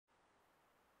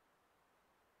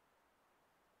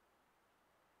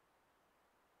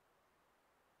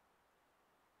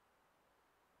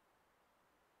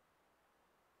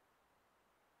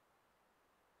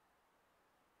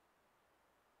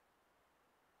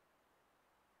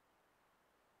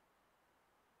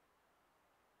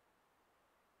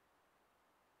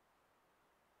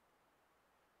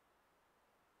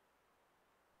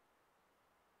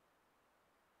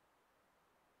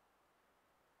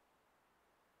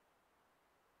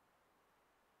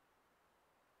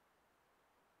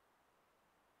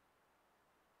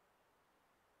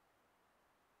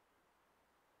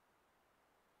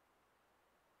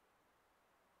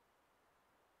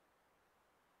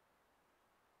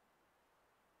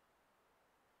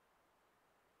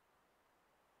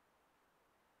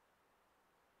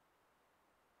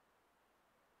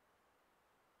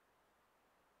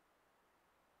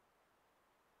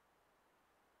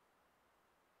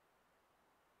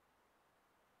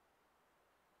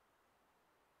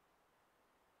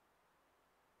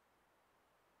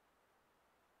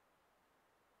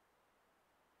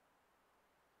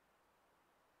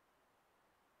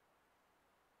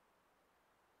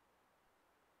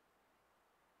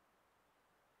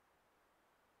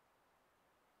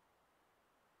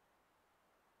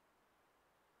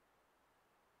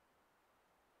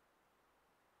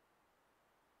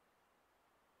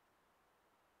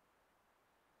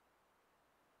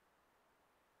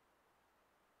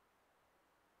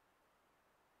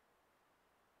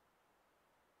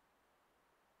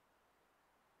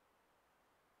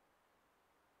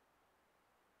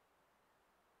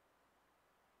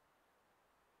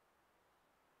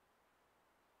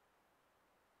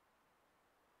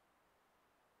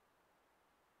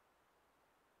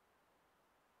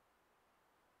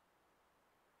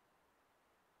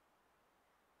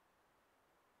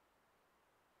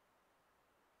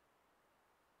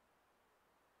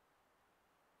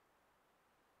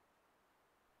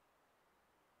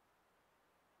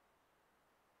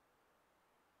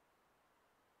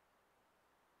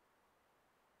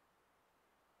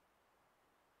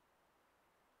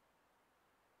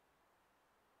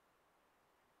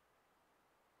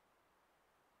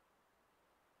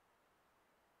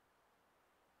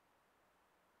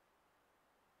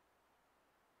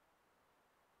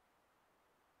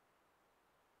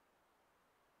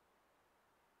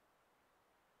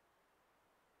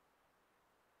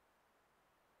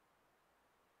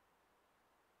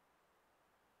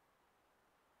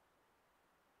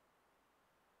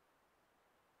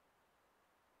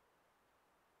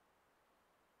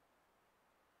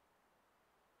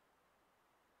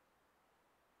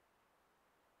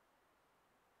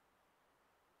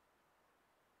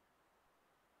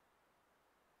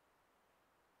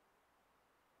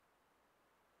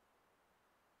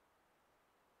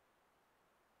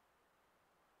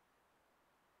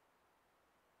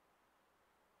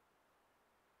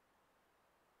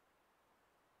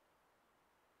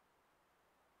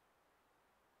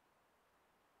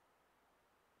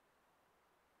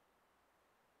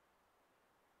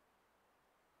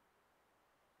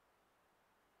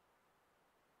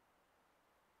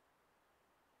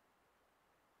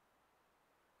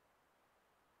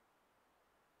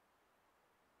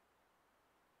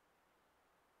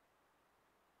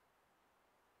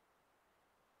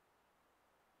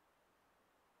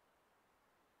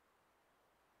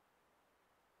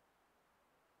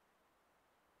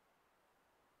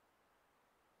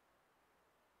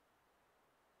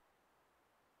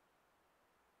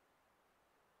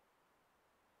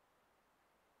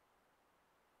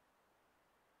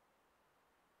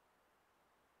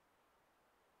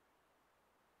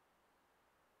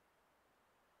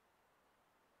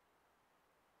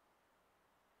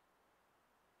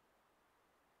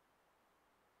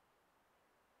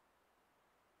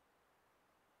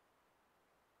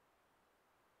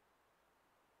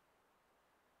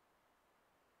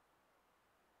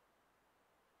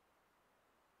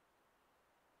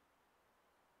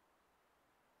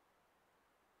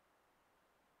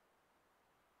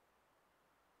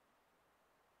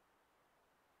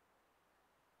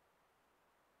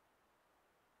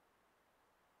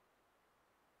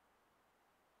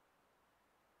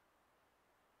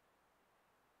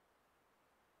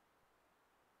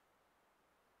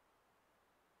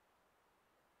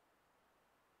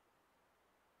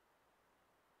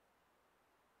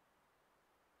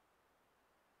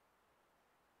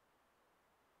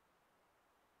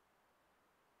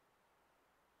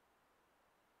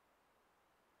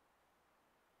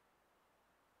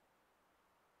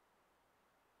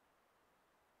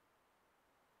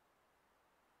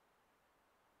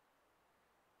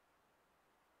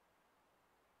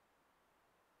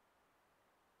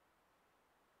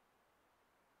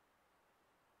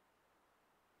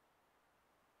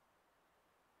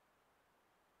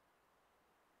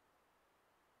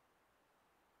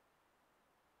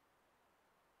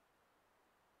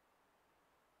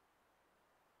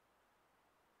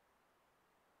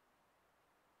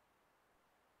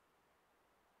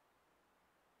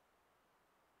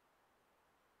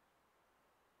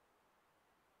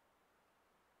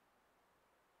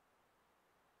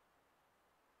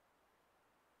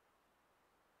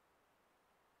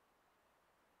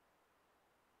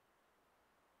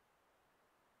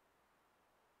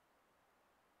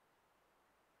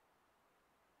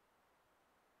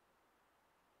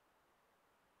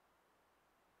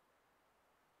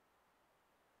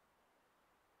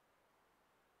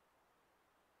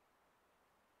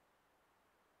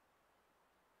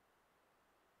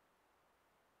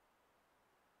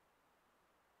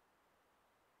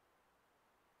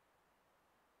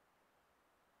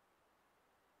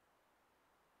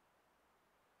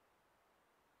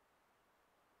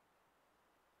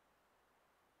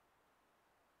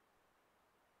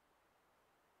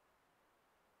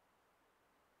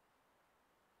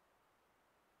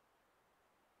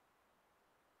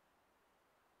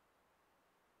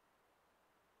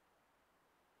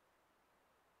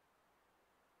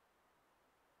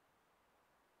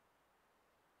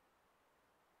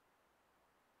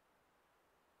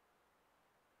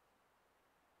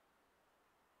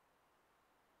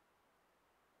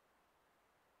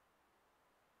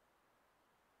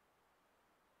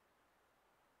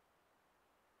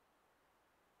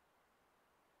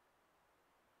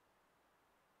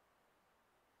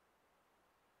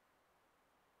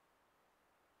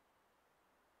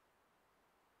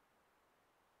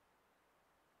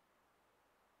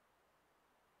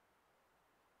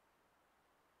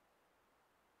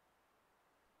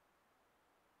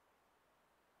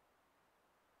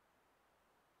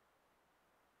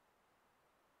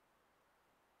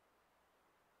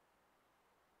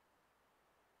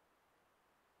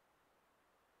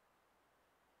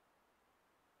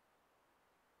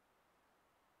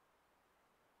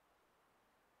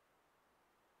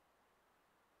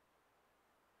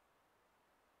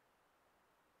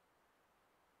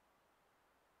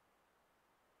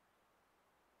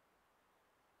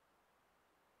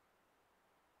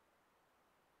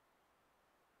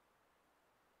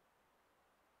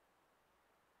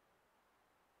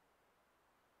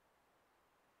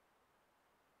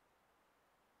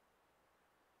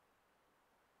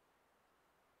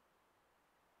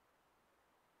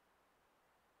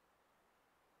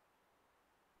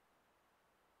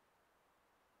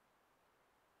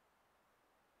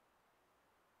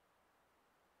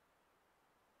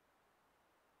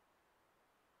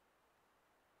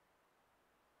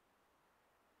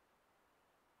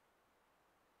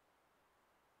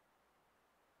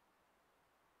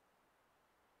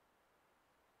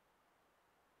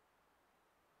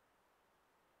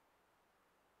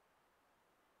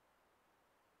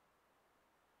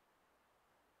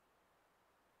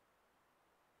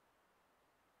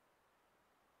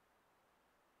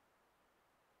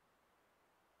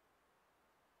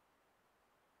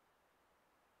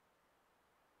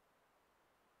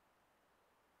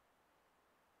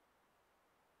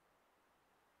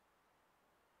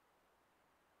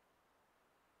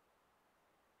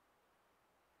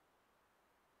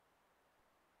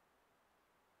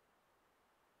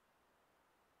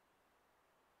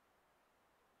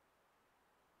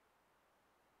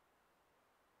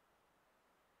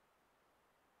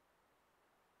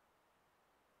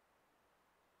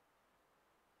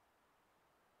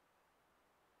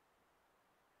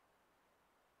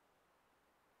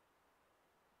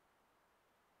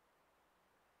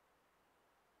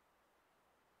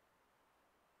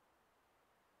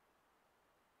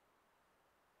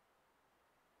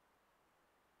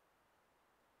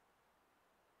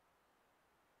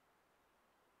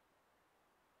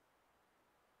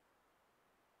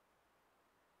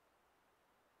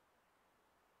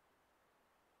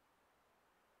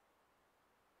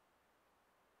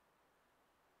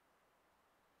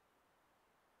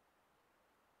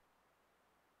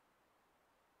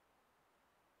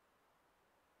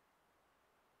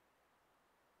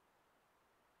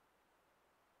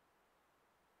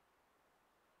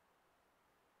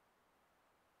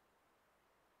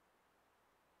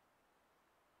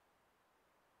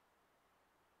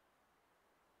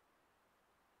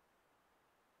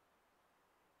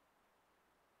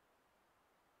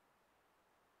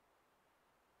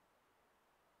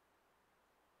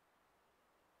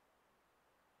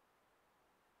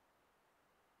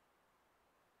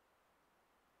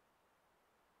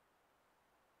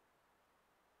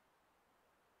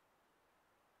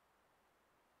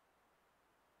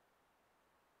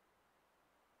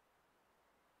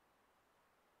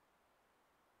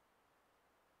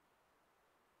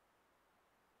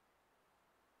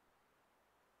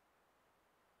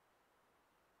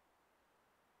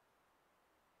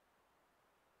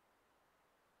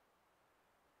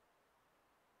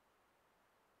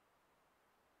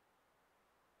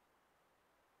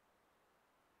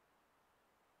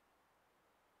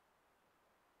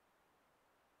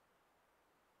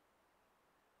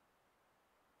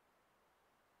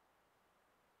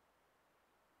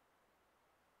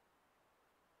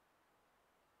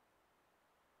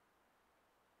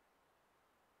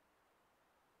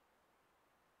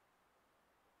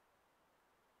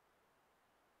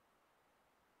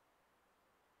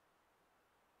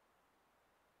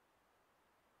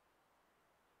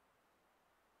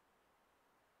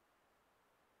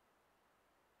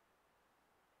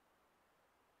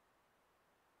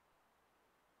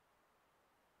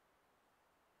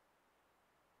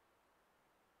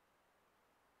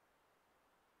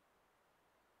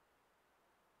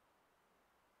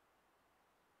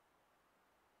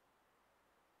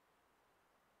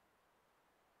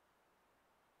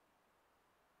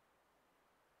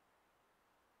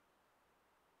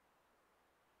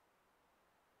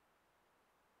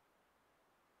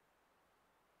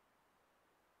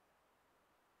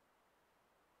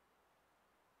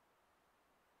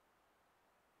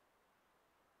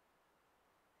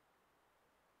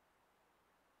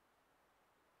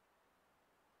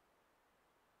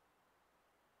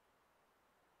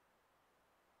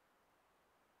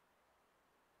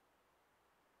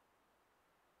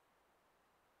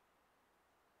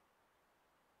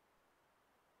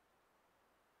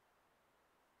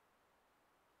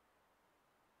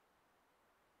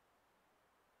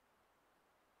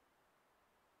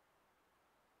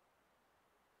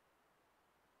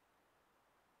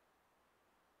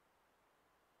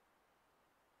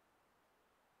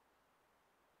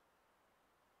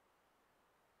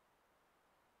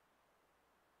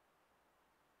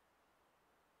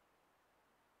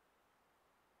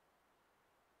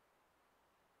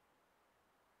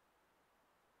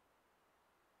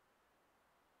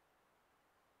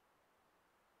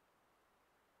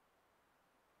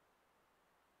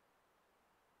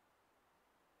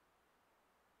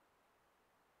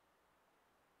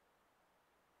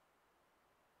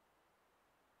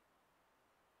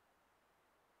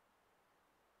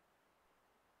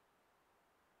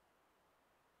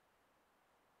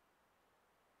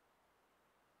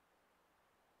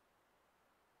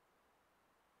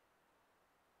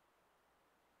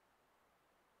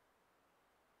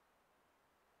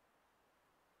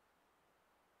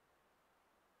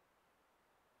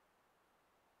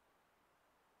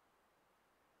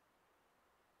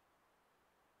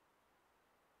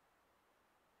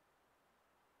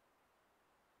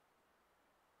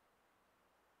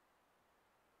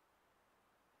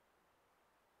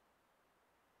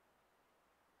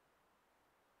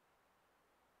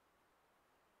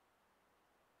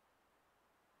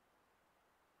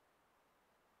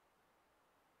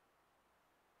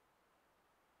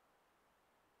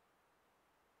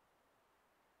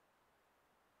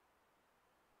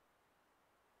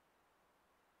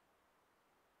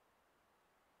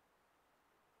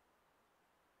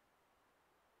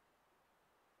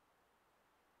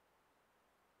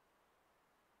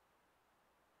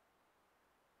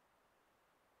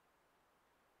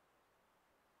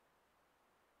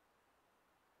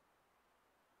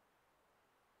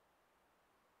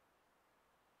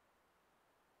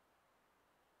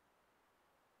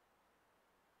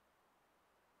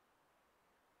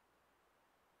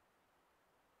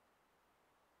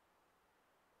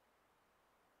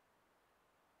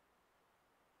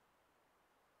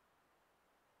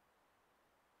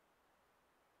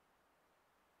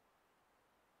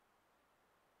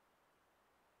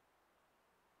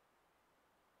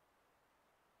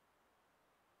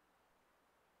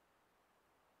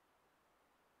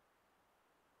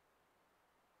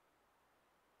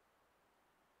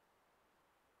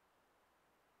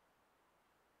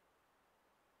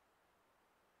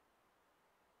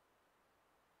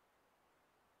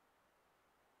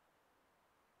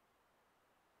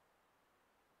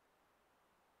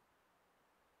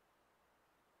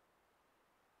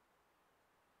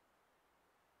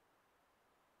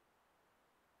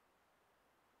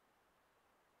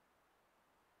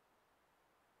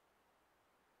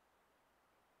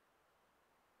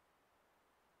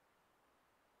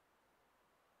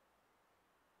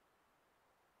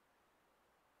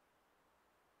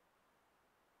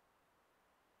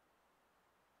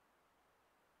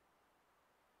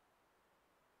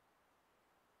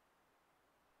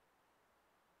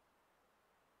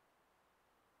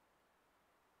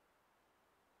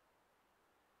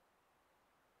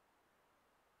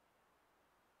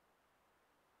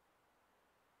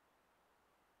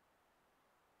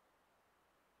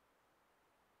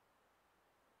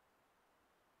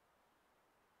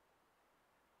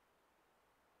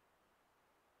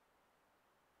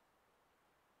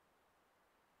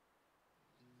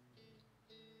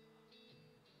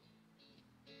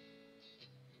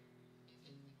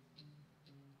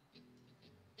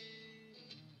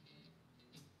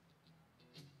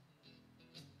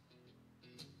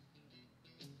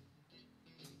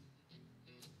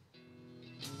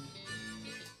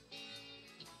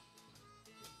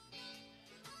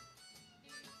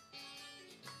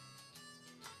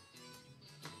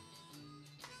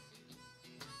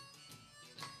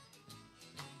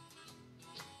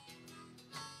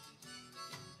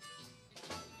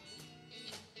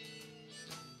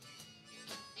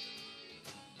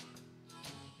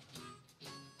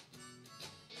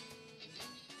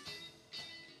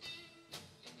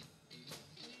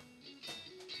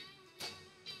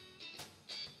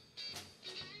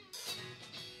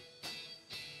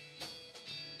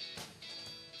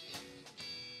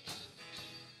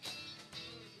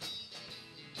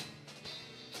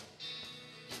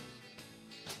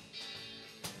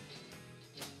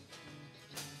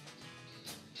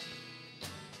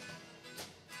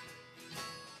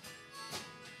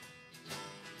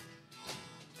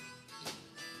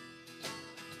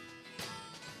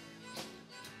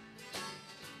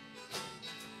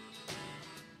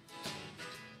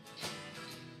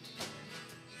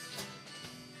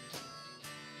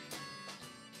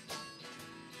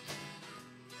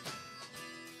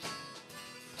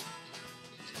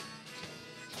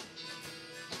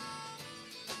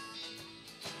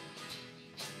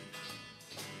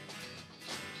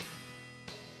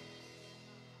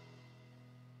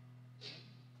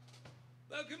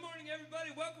Well, good morning, everybody.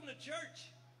 Welcome to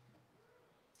church.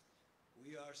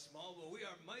 We are small, but we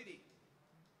are mighty.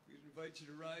 We invite you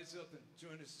to rise up and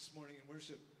join us this morning in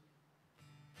worship.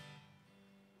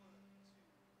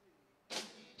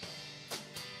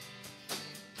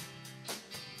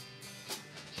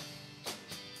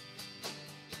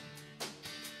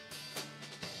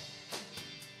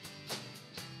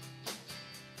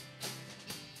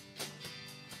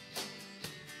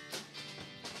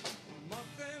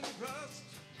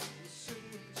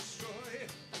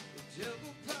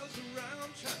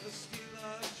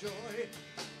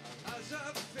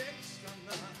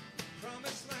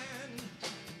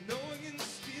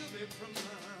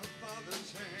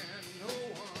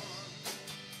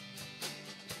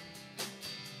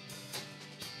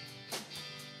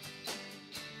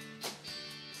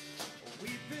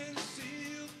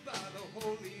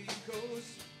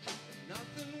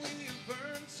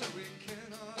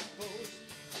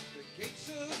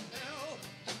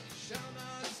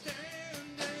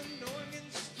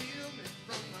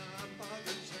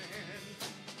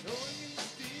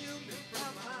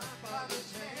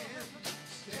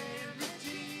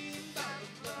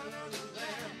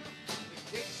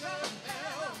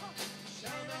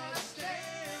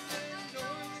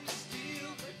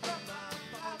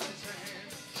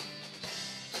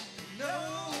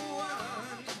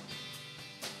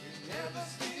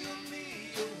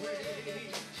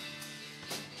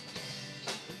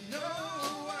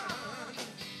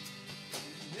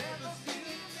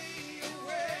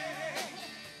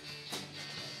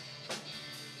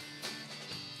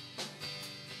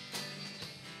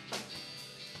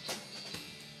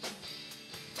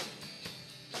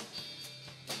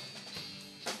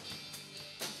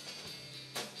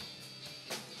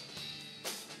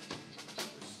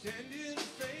 Stand in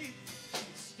faith,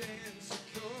 stand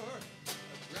secure.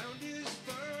 Our ground is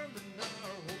firm and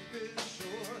our hope is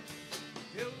sure.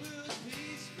 Filled with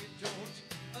peace we don't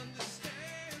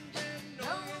understand, and no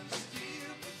one can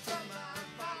steal me from our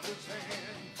Father's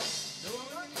hand. No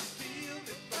one can steal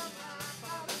me from our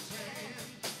Father's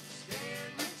hand. Stand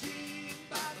redeemed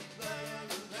by the blood of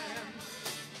the Lamb.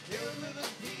 Filled with a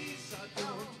peace I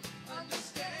don't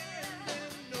understand,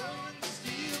 and no one can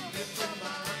steal me from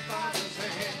our Father's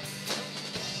hand.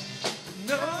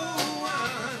 No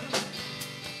one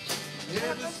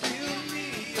ever steal me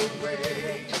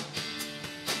away.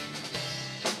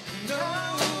 No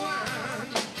one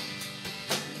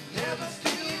never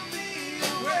steal me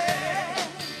away.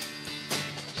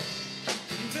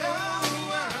 No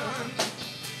one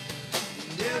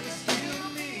never steal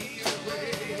me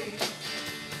away.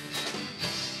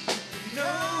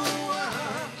 No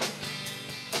one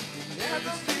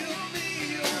never steal me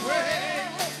away.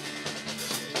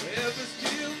 Ever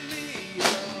steal me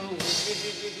away.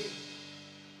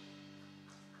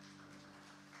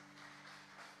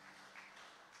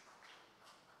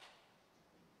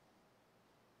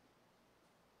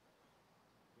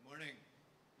 Good morning.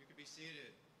 You can be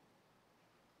seated.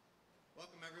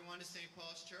 Welcome everyone to St.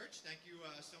 Paul's Church. Thank you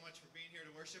so much for being here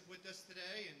to worship with us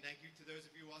today, and thank you to those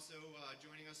of you also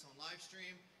joining us on live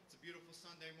stream. It's a beautiful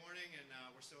Sunday morning, and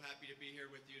we're so happy to be here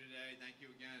with you today. Thank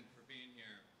you again for being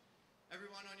here.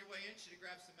 Everyone on your way in should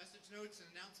grab some message notes and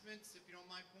announcements. If you don't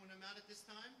mind pulling them out at this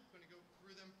time, I'm going to go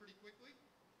through them pretty quickly.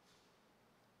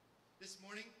 This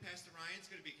morning, Pastor Ryan's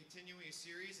going to be continuing a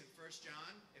series in 1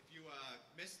 John. If you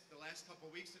missed the last couple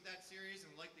weeks of that series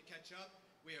and would like to catch up,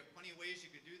 we have plenty of ways you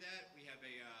could do that. We have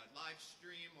a live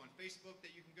stream on Facebook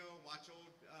that you can go and watch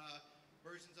old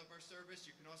versions of our service.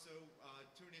 You can also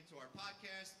tune into our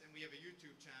podcast, and we have a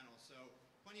YouTube channel. So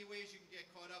plenty of ways you can get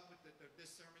caught up with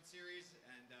this sermon series,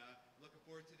 and looking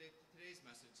forward to today's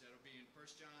message. That'll be in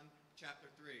 1 John chapter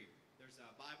 3. There's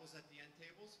Bibles at the end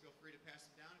tables. Feel free to pass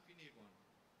them down if you need one.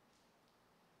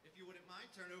 If you wouldn't mind,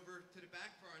 turn over to the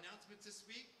back for our announcements this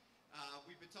week.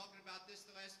 We've been talking about this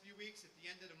the last few weeks. At the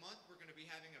end of the month, we're going to be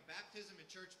having a baptism and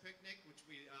church picnic, which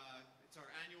it's our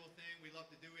annual thing we love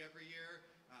to do every year.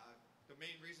 The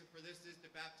main reason for this is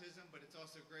the baptism, but it's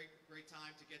also a great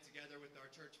time to get together with our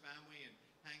church family and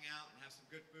hang out and have some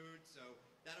good food. So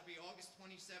that'll be August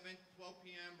 27th, 12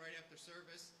 p.m. right after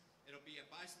service. It'll be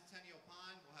at Bicentennial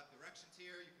Pond. We'll have directions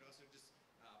here. You can also just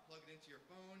plug it into your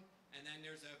phone. And then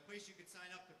there's a place you could sign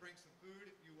up to bring some food.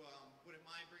 If you wouldn't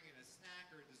mind bringing a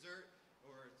snack or a dessert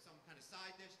or some kind of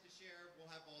side dish to share,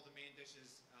 we'll have all the main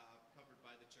dishes covered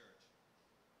by the church.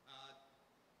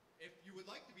 If you would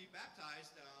like to be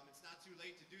baptized, it's not too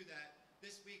late to do that.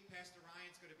 This week, Pastor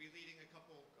Ryan's going to be leading a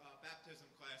couple baptism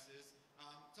classes.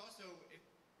 It's also, if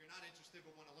you're not interested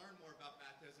but want to learn more about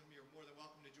baptism, you're more than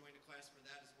welcome to join the class for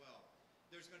that as well.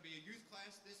 There's going to be a youth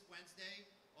class this Wednesday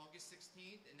August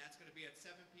 16th, and that's going to be at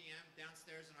 7 p.m.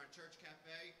 downstairs in our church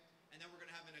cafe. And then we're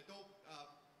going to have an adult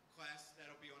class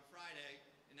that'll be on Friday,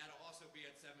 and that'll also be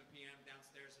at 7 p.m.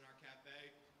 downstairs in our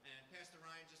cafe. And Pastor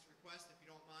Ryan just requests, if you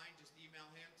don't mind, just email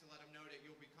him to let him know that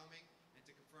you'll be coming and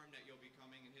to confirm that you'll be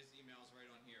coming. And his email is right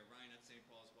on here,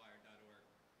 ryan@stpaulswire.org.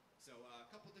 So a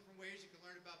couple different ways you can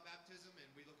learn about baptism, and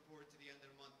we look forward to the end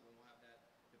of the month when we'll have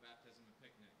the baptism and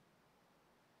picnic.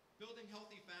 Building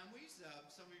Healthy Families.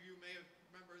 Some of you may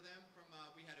remember them from,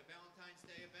 we had a Valentine's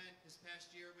Day event this past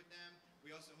year with them.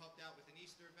 We also helped out with an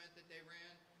Easter event that they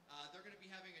ran. They're going to be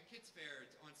having a kids fair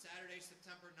on Saturday,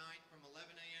 September 9th from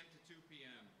 11 a.m. to 2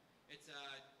 p.m. It's,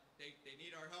 they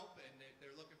need our help, and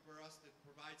they're looking for us to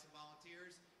provide some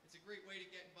volunteers. It's a great way to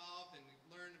get involved and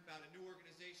learn about a new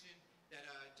organization that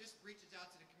just reaches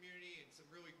out to the community in some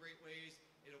really great ways.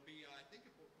 It'll be, I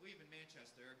believe in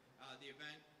Manchester, the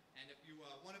event. And if you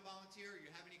want to volunteer or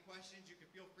you have any questions, you can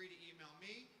feel free to email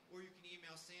me, or you can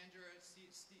email Sandra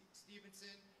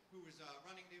Stevenson, who is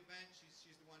running the event.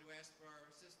 She's the one who asked for our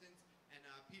assistance. And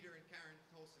Peter and Karen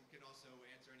Tolson can also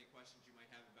answer any questions you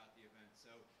might have about the event.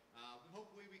 So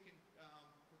hopefully we can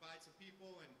provide some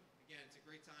people. And again, it's a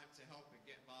great time to help and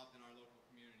get involved in our local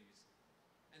communities.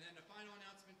 And then the final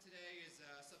announcement today is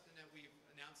something that we've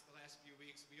announced the last few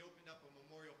weeks. We opened up a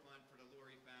memorial fund for the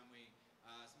Lurie family.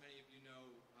 As many of you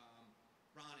know,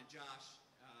 Ron and Josh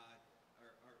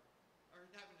are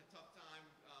having a tough time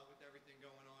with everything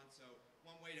going on. So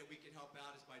one way that we can help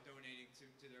out is by donating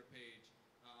to their page.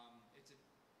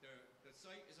 The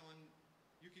site is on,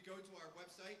 you could go to our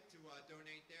website to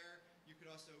donate there. You could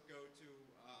also go to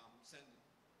send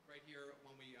right here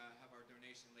when we have our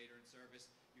donation later in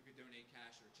service. You could donate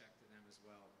cash or check to them as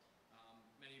well.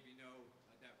 Many of you know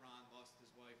that Ron lost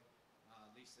his wife,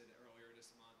 Lisa, earlier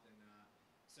this month, and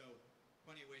so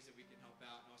plenty of ways that we can help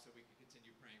out, and also we can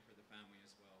continue praying for the family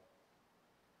as well.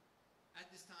 At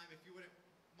this time, if you wouldn't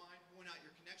mind pulling out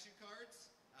your connection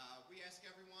cards, we ask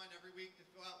everyone every week to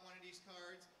fill out one of these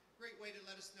cards. Great way to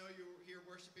let us know you're here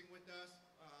worshiping with us.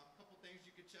 A couple things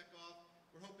you could check off.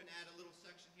 We're hoping to add a little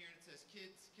section here that says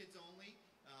kids only,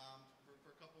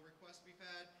 for a couple requests we've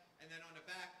had. And then on the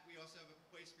back, we also have a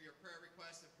place for your prayer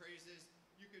requests and praises.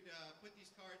 You could put these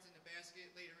cards in the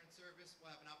basket later in service. We'll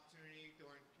have an opportunity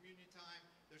during communion time.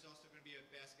 There's also going to be a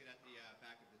basket at the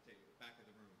back of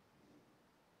the room.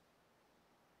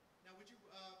 Now, would you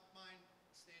mind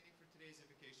standing for today's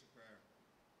invocation prayer?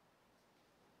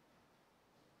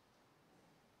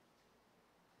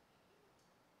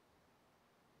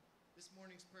 This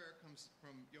morning's prayer comes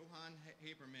from Johann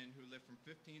Haberman, who lived from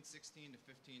 1516 to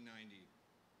 1590.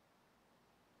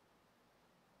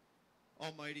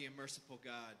 Almighty and merciful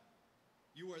God,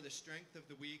 you are the strength of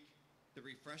the weak, the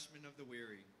refreshment of the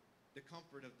weary, the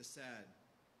comfort of the sad,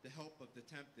 the help of the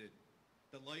tempted,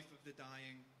 the life of the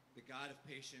dying, the God of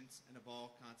patience and of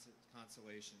all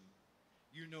consolation.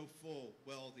 You know full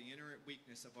well the inherent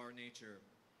weakness of our nature,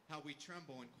 how we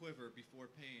tremble and quiver before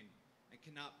pain, and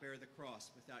cannot bear the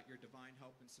cross without your divine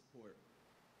help and support.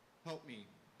 Help me,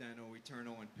 then, O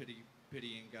eternal and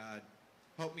pitying God.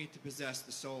 Help me to possess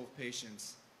the soul of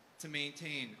patience, to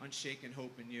maintain unshaken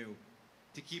hope in you,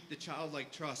 to keep the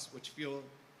childlike trust which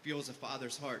feels a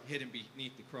father's heart hidden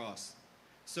beneath the cross.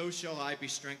 So shall I be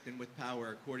strengthened with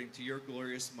power according to your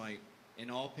glorious might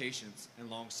in all patience and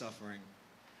long-suffering.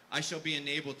 I shall be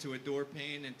enabled to endure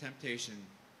pain and temptation,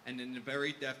 and in the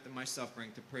very depth of my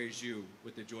suffering to praise you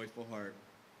with a joyful heart.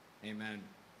 Amen.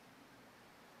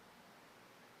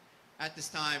 At this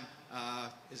time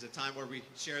is a time where we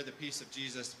share the peace of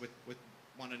Jesus with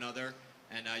one another.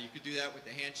 And you could do that with a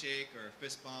handshake or a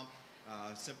fist bump,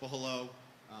 simple hello.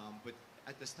 But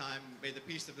at this time, may the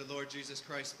peace of the Lord Jesus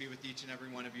Christ be with each and every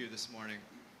one of you this morning.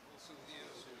 Also with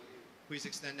you. Please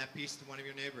extend that peace to one of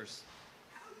your neighbors.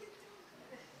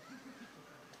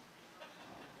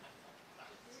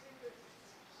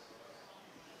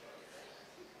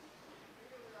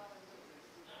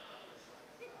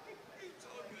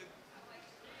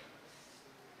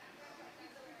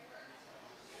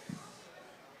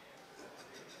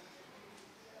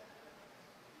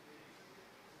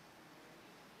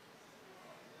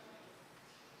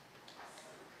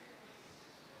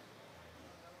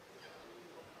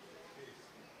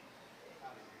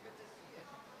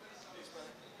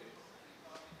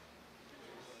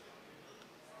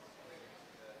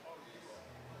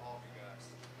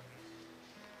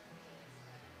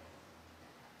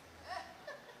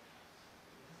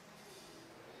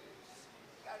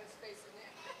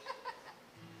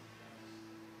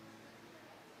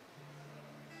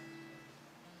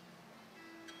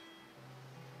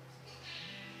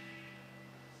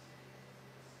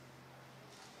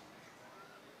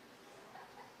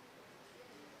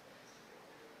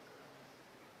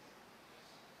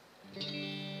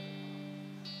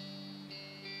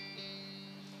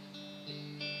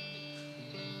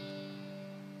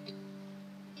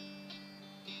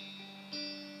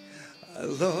 I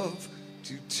love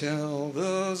to tell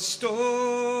the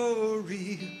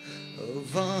story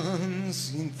of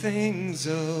unseen things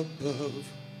above.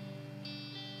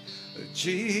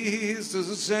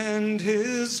 Jesus and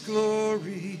his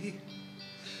glory,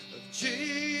 of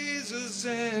Jesus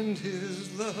and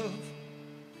his love.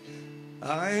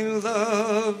 I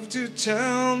love to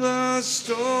tell the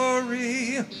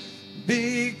story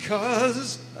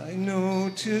because I know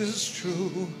 'tis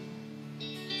true.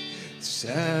 It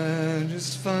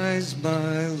satisfies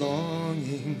my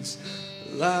longings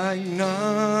like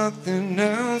nothing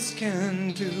else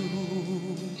can do.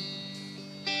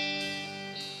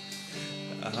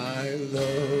 I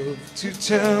love to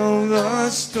tell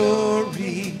the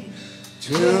story,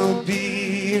 'twill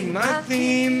be my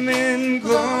theme in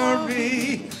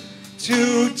glory,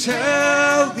 to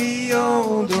tell the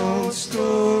old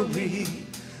story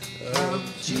of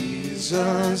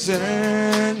Jesus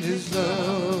and his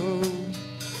love.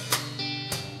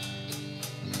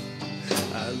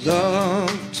 I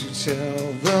love to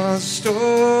tell the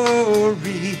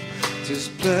story, 'tis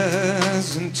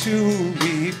pleasant to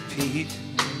repeat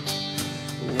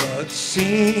what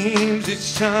seems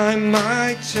each time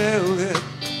I tell it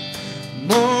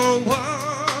more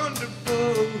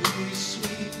wonderfully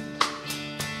sweet.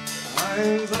 I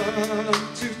love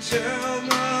to tell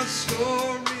my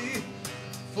story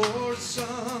for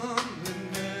some that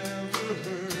never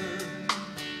heard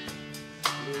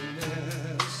the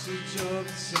message of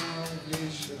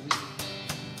salvation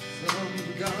from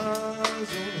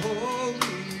God's own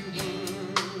holy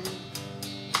word.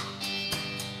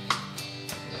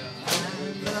 I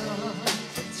love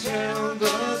to tell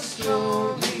the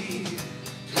story,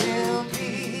 'twill be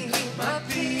my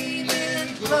theme in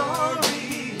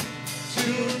glory, to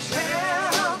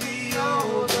tell the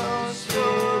old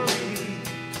story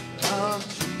of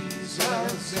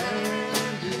Jesus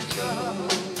and his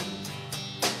love.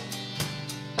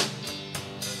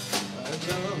 I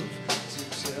love to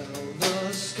tell the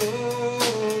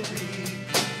story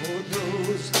for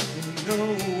those who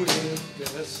know it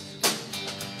best,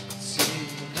 seem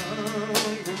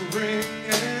hungering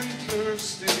and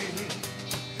thirsting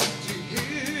to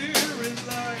hear it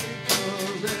like a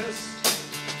rest.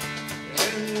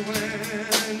 And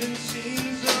when in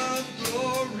scenes of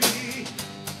glory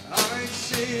I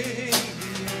sing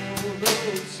the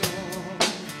old song,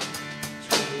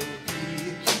 'twill be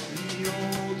the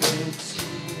old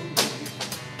story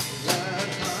that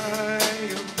I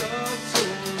have loved so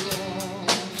long.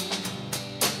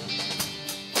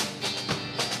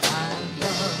 I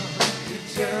love to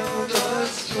tell the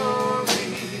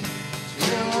story,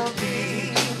 'twill be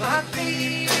my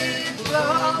theme in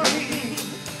glory,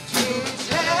 to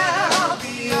tell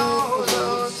the old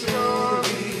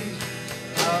story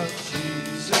of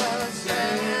Jesus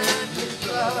and his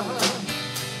love.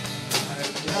 I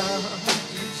love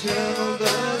to tell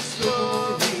the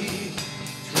story,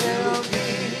 'twill be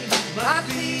my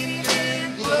theme in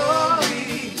glory,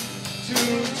 to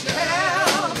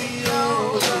tell the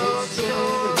old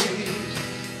story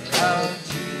of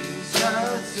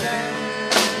Jesus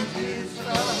and his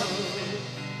love.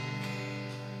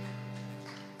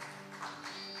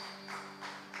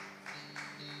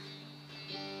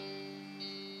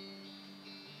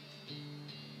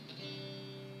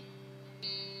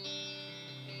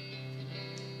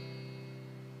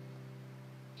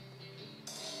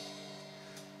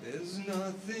 There's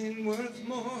nothing worth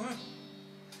more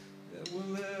that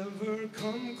will ever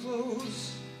come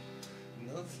close.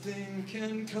 Nothing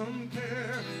can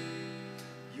compare.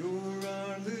 You're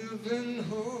our living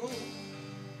hope.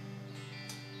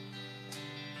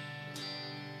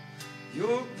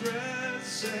 Your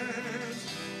presence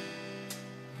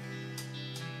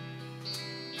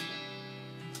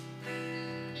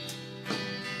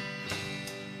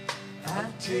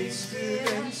I've tasted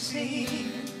and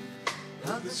seen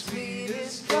of the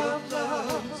sweetest of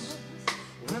loves,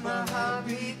 when my heart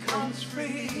becomes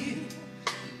free,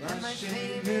 my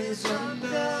shame is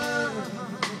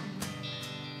undone.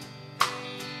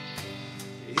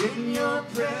 In your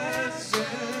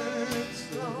presence,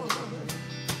 Lord,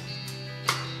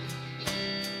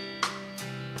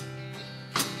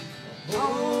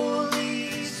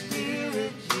 Holy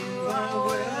Spirit, you are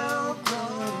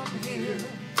welcome here.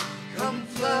 Come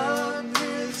flood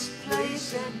this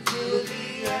place and fill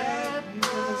the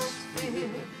atmosphere.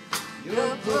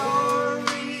 Your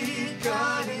glory,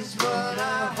 God, is what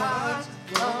our hearts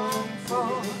long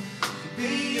for. To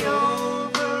be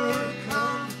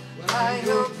overcome by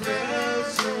your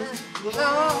presence,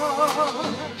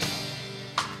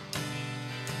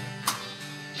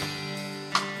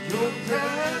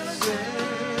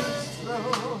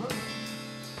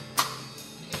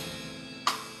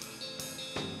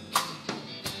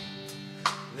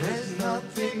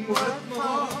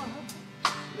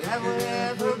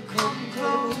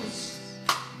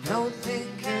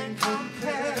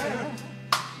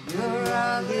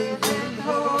 I live in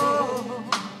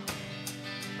hope.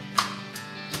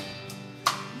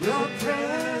 Your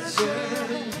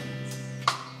presence.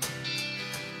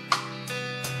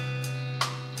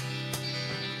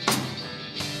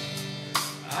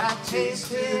 I've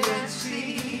tasted and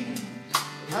seen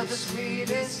of the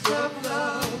sweetest of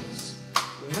loves,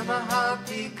 when my heart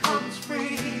becomes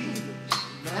free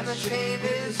and the shame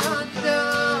is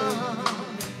undone.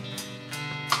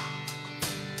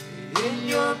 In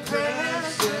your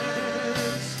presence,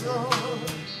 Lord.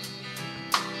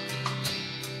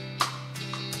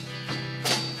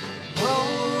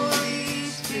 Holy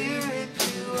Spirit,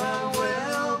 you are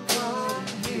welcome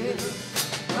here.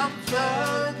 Come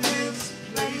flood this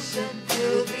place and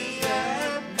fill the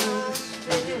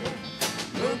atmosphere.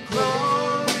 Your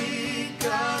glory,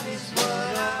 God, is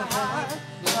what our heart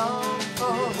longs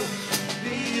for.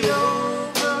 Be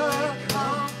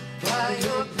overcome by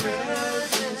your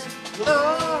presence,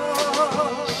 Lord.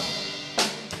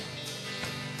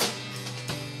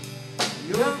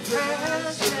 Your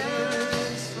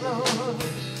presence, Lord.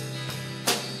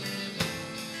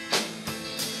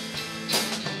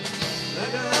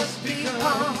 Let us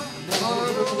become more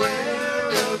aware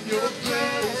of your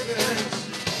presence.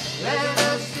 Let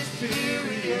us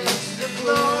experience the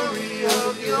glory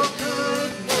of your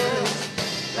goodness.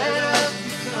 Let us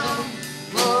become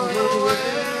more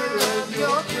aware of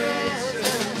your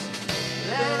presence.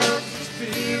 Let us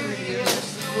experience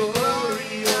the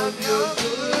glory of your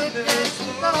goodness,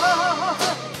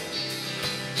 Lord.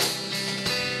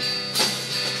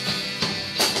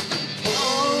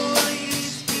 Holy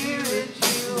Spirit,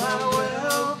 you are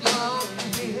welcome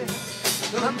here.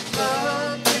 Come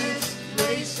flood this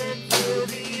place and fill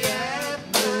the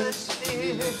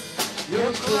atmosphere.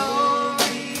 Your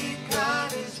glory,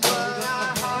 God, is what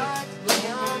our hearts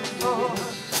long for.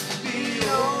 Be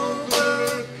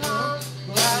overcome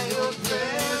by your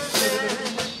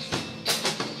presence.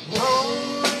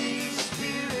 Holy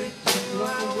Spirit, you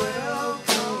are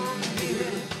welcome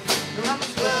here. Come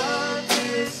flood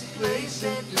this place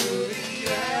and fill the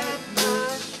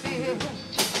atmosphere.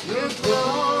 Your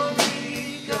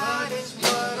glory, God, is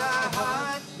what our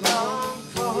hearts long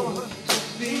for.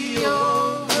 Be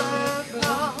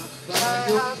overcome by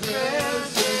your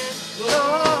presence,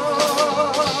 Lord.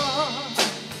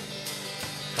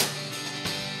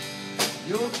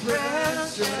 Your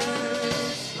presence,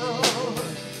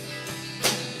 Lord.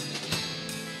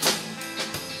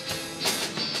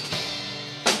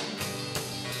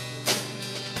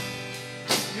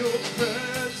 Your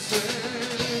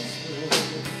presence,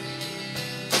 Lord.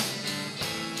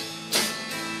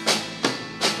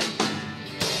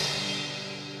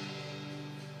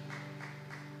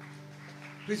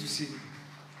 Please be seated. All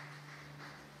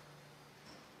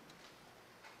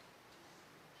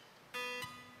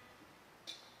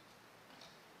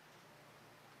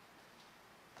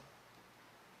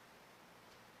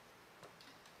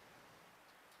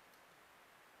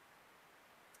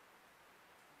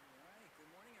right,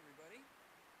 good morning, everybody.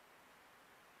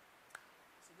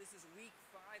 So this is week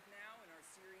 5 now in our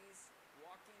series,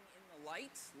 Walking in the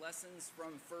Light, lessons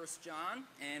from 1 John,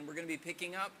 and we're going to be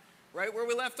picking up right where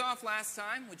we left off last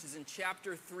time, which is in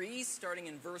chapter 3, starting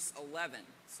in verse 11.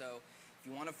 So if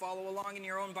you want to follow along in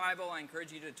your own Bible, I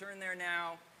encourage you to turn there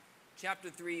now. Chapter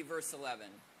 3, verse 11.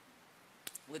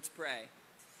 Let's pray.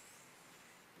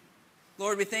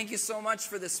 Lord, we thank you so much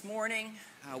for this morning.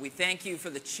 We thank you for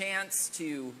the chance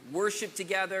to worship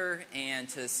together and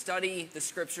to study the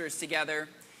scriptures together.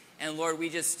 And Lord, we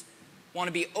just want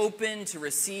to be open to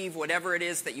receive whatever it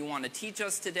is that you want to teach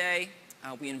us today.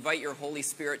 We invite your Holy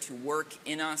Spirit to work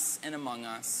in us and among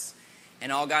us.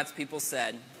 And all God's people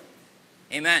said,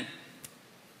 amen.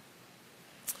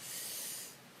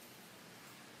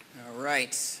 All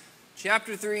right.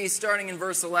 Chapter 3, starting in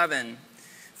verse 11.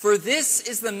 For this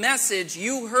is the message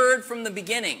you heard from the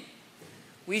beginning.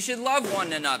 We should love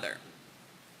one another.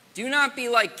 Do not be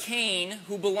like Cain,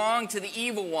 who belonged to the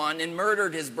evil one and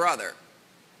murdered his brother.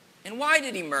 And why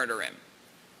did he murder him?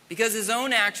 Because his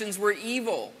own actions were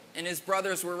evil and his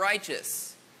brothers were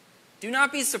righteous. Do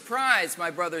not be surprised,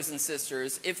 my brothers and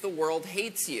sisters, if the world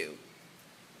hates you.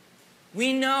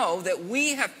 We know that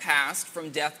we have passed from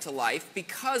death to life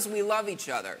because we love each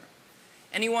other.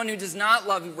 Anyone who does not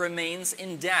love remains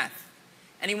in death.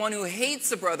 Anyone who hates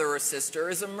a brother or sister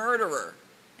is a murderer,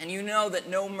 and you know that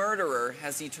no murderer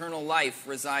has eternal life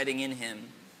residing in him.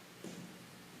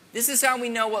 This is how we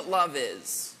know what love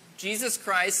is. Jesus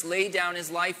Christ laid down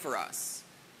his life for us,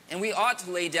 and we ought to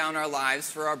lay down our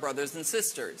lives for our brothers and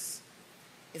sisters.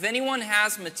 If anyone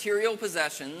has material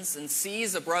possessions and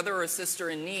sees a brother or sister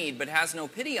in need but has no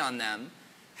pity on them,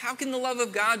 how can the love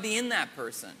of God be in that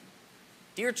person?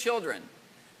 Do Dear children,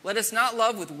 let us not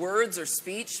love with words or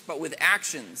speech, but with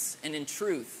actions and in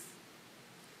truth.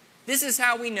 This is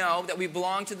how we know that we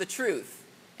belong to the truth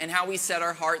and how we set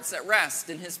our hearts at rest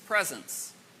in his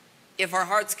presence. If our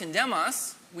hearts condemn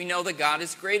us, we know that God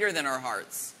is greater than our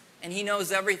hearts, and he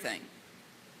knows everything.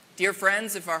 Dear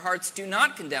friends, if our hearts do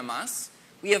not condemn us,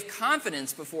 we have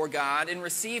confidence before God and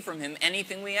receive from him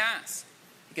anything we ask,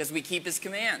 because we keep his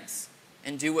commands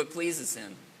and do what pleases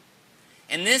him.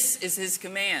 And this is his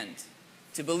command,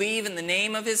 to believe in the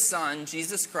name of his Son,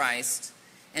 Jesus Christ,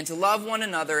 and to love one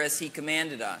another as he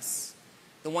commanded us.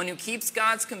 The one who keeps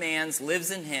God's commands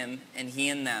lives in him, and he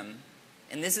in them.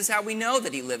 And this is how we know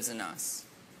that he lives in us.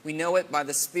 We know it by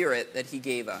the Spirit that he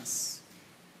gave us.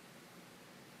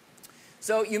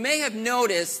 So you may have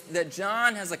noticed that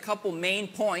John has a couple main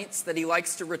points that he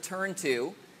likes to return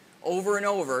to over and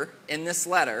over in this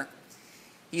letter.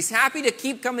 He's happy to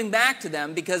keep coming back to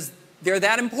them because they're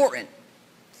that important.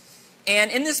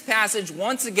 And in this passage,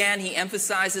 once again, he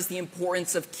emphasizes the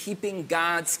importance of keeping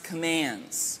God's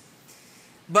commands.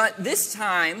 But this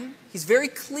time, he's very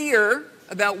clear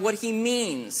about what he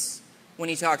means when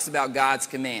he talks about God's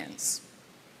commands.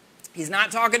 He's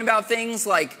not talking about things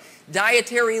like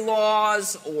dietary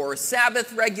laws or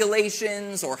Sabbath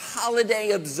regulations or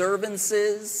holiday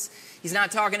observances. He's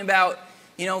not talking about,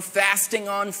 fasting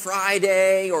on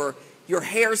Friday or your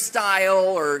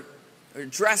hairstyle or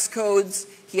dress codes.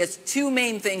 He has two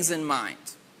main things in mind,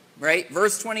 right?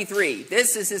 Verse 23,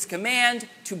 this is his command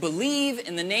to believe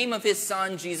in the name of his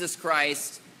Son, Jesus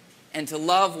Christ, and to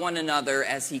love one another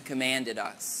as he commanded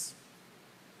us.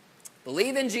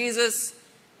 Believe in Jesus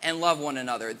and love one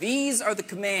another. These are the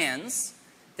commands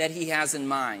that he has in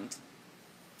mind.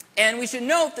 And we should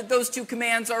note that those two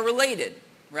commands are related,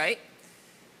 right?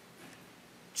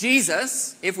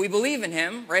 Jesus, if we believe in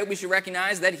him, right, we should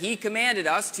recognize that he commanded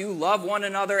us to love one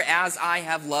another as I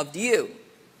have loved you.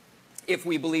 If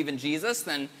we believe in Jesus,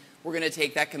 then we're going to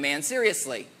take that command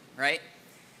seriously, right?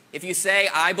 If you say,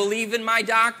 I believe in my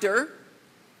doctor,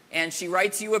 and she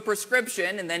writes you a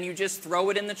prescription, and then you just throw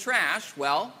it in the trash,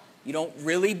 well, you don't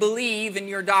really believe in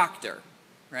your doctor,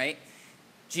 right?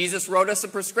 Jesus wrote us a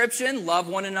prescription, love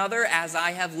one another as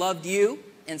I have loved you.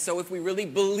 And so if we really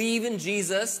believe in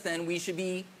Jesus, then we should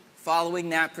be following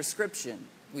that prescription.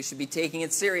 We should be taking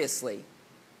it seriously.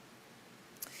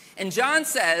 And John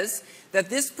says that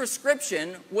this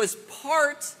prescription was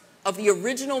part of the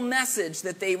original message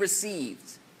that they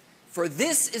received. For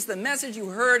this is the message you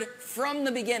heard from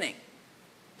the beginning.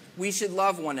 We should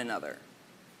love one another.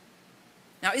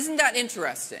 Now, isn't that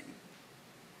interesting?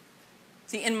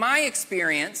 See, in my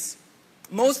experience,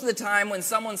 most of the time when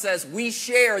someone says, we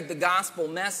shared the gospel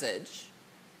message,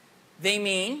 they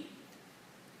mean,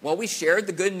 well, we shared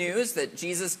the good news that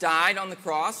Jesus died on the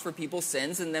cross for people's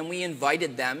sins, and then we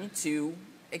invited them to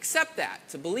accept that,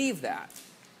 to believe that.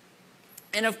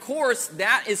 And of course,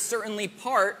 that is certainly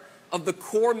part of the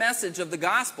core message of the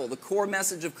gospel, the core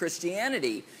message of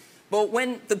Christianity. But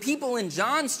when the people in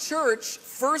John's church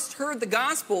first heard the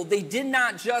gospel, they did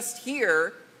not just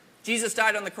hear, Jesus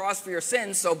died on the cross for your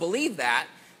sins, so believe that.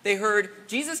 They heard,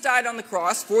 Jesus died on the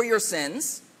cross for your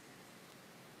sins,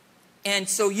 and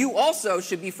so you also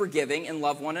should be forgiving and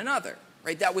love one another.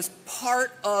 Right? That was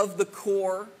part of the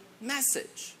core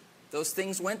message. Those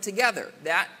things went together.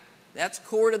 That's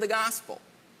core to the gospel.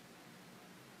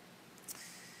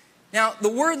 Now, the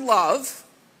word love,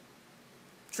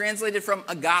 translated from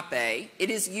agape, it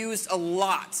is used a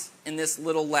lot in this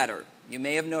little letter. You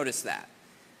may have noticed that.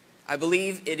 I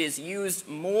believe it is used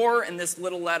more in this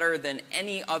little letter than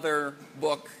any other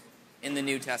book in the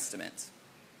New Testament.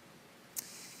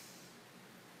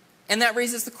 And that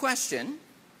raises the question,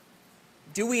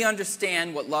 do we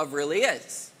understand what love really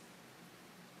is?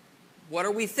 What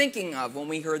are we thinking of when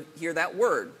we hear that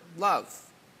word, love?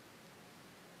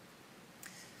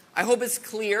 I hope it's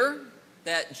clear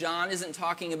that John isn't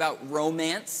talking about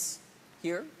romance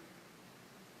here.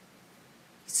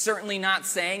 He's certainly not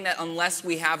saying that unless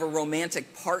we have a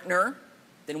romantic partner,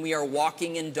 then we are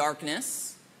walking in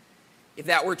darkness. If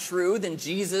that were true, then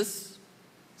Jesus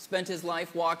spent his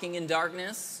life walking in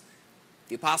darkness.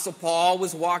 The Apostle Paul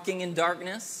was walking in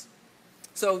darkness.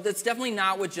 So that's definitely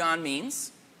not what John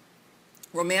means.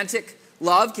 Romantic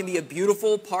love can be a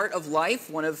beautiful part of life,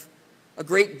 a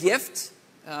great gift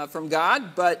from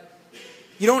God, but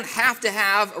you don't have to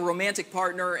have a romantic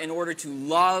partner in order to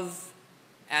love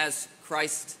as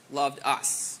Christ loved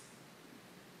us,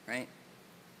 right?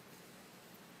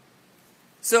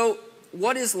 So,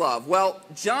 what is love? Well,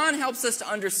 John helps us to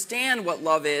understand what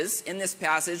love is in this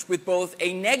passage with both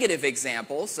a negative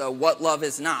example, so what love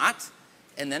is not,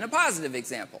 and then a positive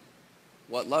example,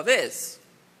 what love is.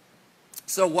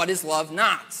 So what is love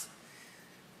not?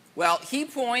 Well, he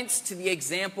points to the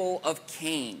example of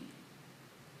Cain.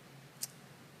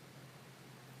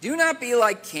 Do not be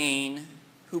like Cain,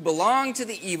 who belonged to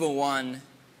the evil one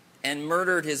and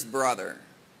murdered his brother.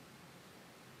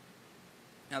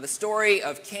 Now, the story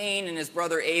of Cain and his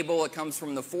brother Abel, it comes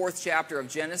from the 4th chapter of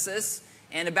Genesis.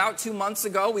 And about 2 months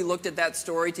ago, we looked at that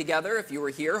story together. If you were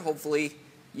here, hopefully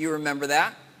you remember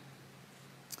that.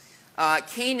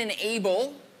 Cain and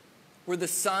Abel were the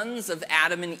sons of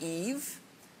Adam and Eve.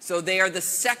 So they are the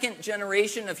second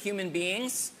generation of human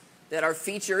beings that are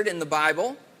featured in the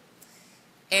Bible.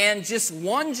 And just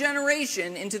one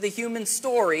generation into the human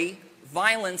story,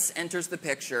 violence enters the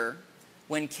picture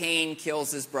when Cain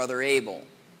kills his brother Abel.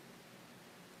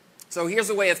 So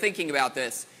here's a way of thinking about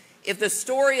this. If the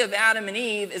story of Adam and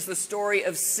Eve is the story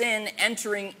of sin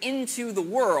entering into the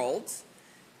world,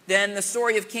 then the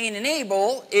story of Cain and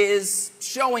Abel is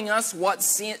showing us what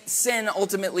sin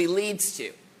ultimately leads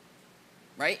to.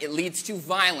 Right? It leads to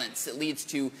violence. It leads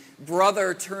to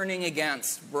brother turning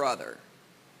against brother.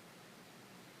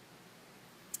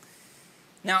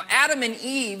 Now, Adam and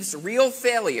Eve's real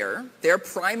failure, their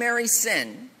primary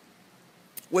sin,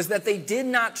 was that they did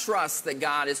not trust that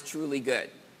God is truly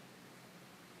good.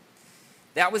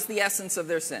 That was the essence of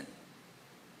their sin.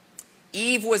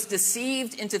 Eve was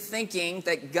deceived into thinking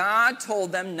that God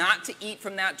told them not to eat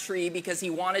from that tree because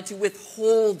he wanted to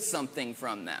withhold something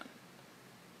from them.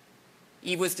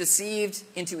 Eve was deceived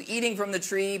into eating from the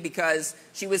tree because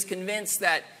she was convinced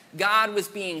that God was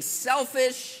being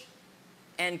selfish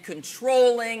and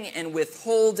controlling and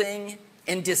withholding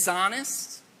and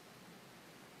dishonest.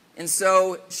 And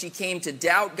so she came to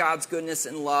doubt God's goodness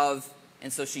and love,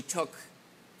 and so she took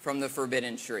from the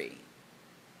forbidden tree.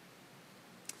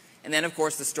 And then, of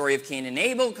course, the story of Cain and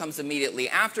Abel comes immediately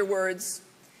afterwards.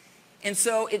 And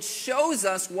so it shows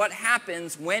us what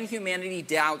happens when humanity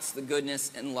doubts the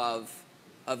goodness and love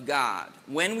of God.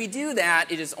 When we do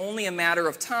that, it is only a matter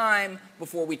of time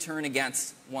before we turn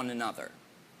against one another.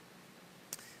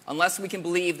 Unless we can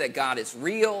believe that God is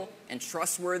real and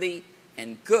trustworthy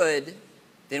and good,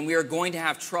 then we are going to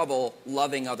have trouble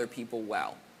loving other people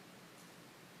well.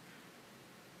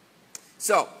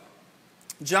 So,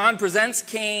 John presents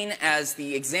Cain as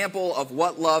the example of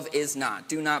what love is not.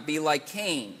 Do not be like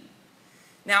Cain.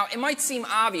 Now, it might seem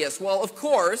obvious. Well, of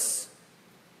course,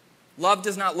 love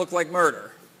does not look like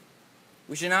murder.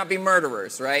 We should not be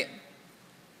murderers, right?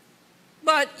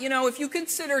 But, if you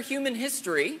consider human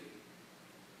history,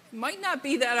 it might not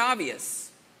be that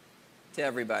obvious to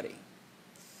everybody.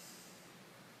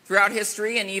 Throughout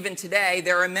history and even today,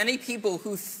 there are many people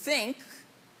who think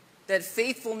that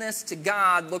faithfulness to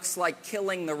God looks like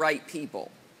killing the right people.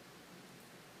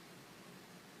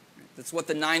 That's what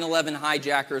the 9/11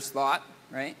 hijackers thought,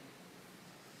 right?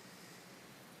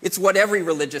 It's what every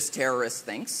religious terrorist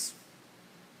thinks.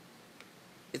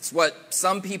 It's what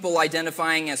some people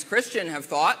identifying as Christian have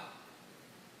thought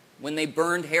when they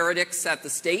burned heretics at the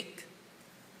stake,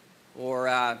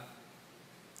 or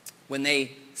when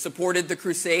they supported the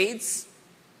Crusades.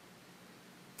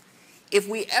 If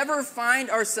we ever find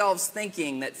ourselves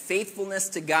thinking that faithfulness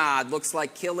to God looks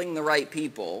like killing the right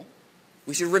people,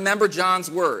 we should remember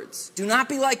John's words. Do not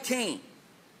be like Cain,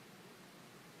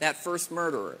 that first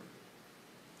murderer.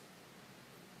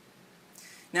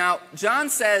 Now, John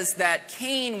says that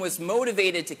Cain was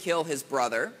motivated to kill his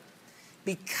brother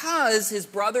because his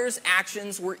brother's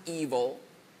actions were evil,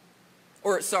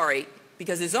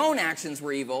 because his own actions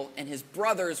were evil and his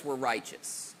brothers were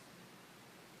righteous.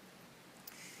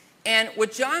 And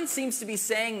what John seems to be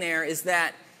saying there is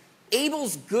that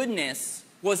Abel's goodness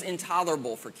was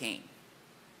intolerable for Cain.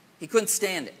 He couldn't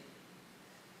stand it.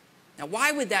 Now,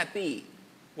 why would that be?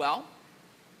 Well,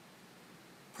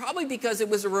 probably because it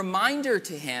was a reminder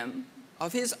to him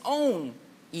of his own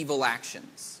evil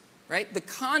actions, right? The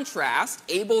contrast,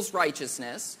 Abel's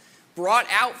righteousness, brought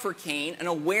out for Cain an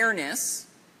awareness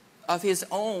of his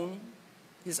own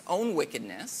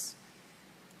wickedness,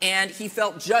 and he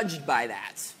felt judged by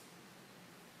that.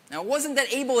 Now, it wasn't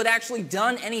that Abel had actually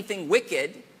done anything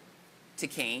wicked to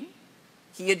Cain.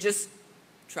 He had just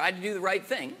tried to do the right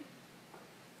thing.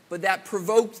 But that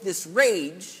provoked this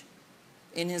rage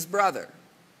in his brother.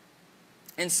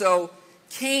 And so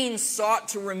Cain sought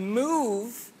to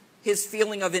remove his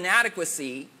feeling of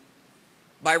inadequacy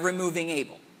by removing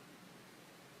Abel.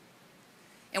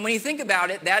 And when you think about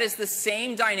it, that is the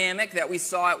same dynamic that we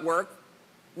saw at work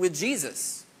with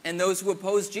Jesus and those who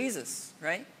opposed Jesus,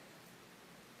 right?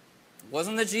 It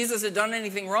wasn't that Jesus had done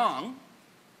anything wrong.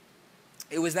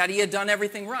 It was that he had done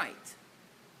everything right.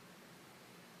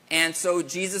 And so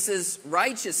Jesus'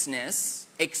 righteousness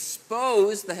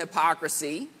exposed the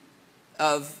hypocrisy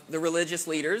of the religious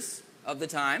leaders of the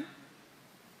time,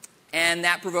 and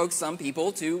that provoked some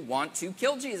people to want to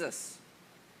kill Jesus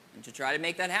and to try to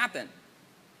make that happen.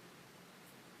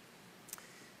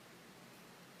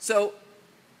 So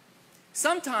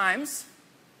sometimes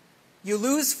you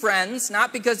lose friends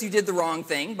not because you did the wrong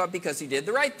thing, but because you did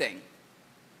the right thing.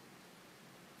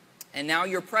 And now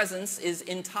your presence is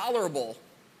intolerable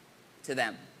to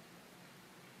them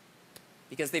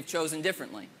because they've chosen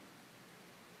differently.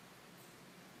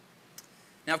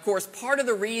 Now, of course, part of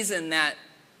the reason that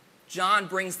John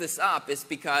brings this up is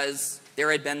because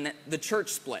there had been the church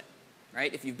split,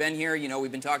 right? If you've been here, you know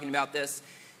we've been talking about this.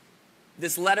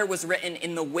 This letter was written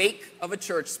in the wake of a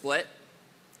church split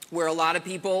where a lot of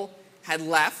people had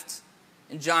left,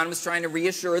 and John was trying to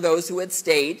reassure those who had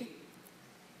stayed.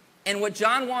 And what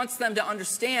John wants them to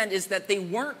understand is that they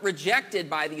weren't rejected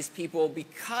by these people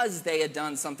because they had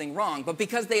done something wrong, but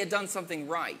because they had done something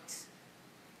right.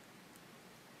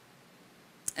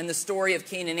 And the story of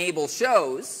Cain and Abel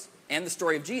shows, and the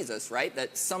story of Jesus, right,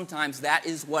 that sometimes that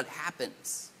is what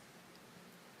happens.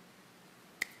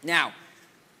 Now,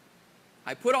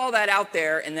 I put all that out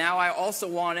there, and now I also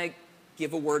want to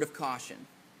give a word of caution.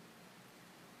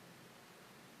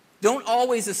 Don't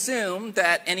always assume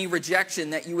that any rejection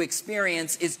that you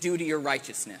experience is due to your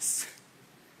righteousness.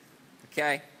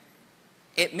 Okay?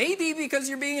 It may be because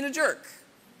you're being a jerk,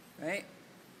 right?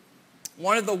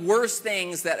 One of the worst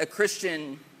things that a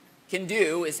Christian can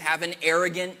do is have an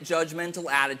arrogant,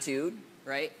 judgmental attitude,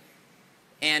 right?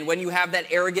 And when you have that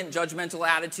arrogant, judgmental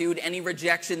attitude, any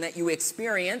rejection that you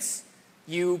experience,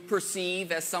 you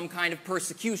perceive as some kind of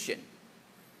persecution.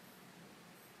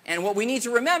 And what we need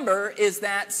to remember is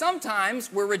that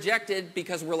sometimes we're rejected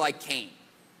because we're like Cain,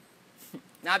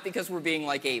 not because we're being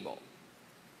like Abel.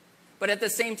 But at the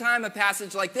same time, a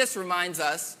passage like this reminds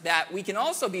us that we can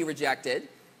also be rejected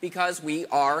because we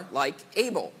are like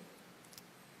Abel.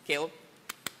 Caleb?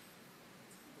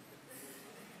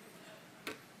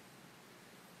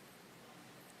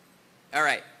 All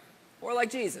right. Or like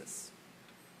Jesus,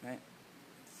 right?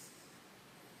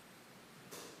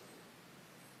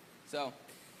 So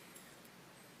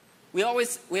we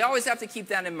always have to keep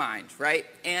that in mind, right?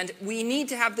 And we need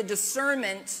to have the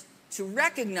discernment to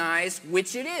recognize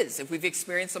which it is if we've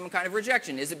experienced some kind of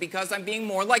rejection. Is it because I'm being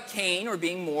more like Cain or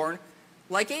being more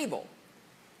like Abel?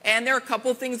 And there are a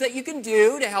couple things that you can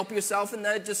do to help yourself in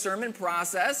the discernment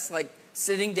process, like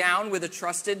sitting down with a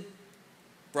trusted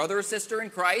brother or sister in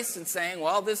Christ and saying,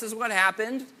 well, this is what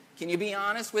happened. Can you be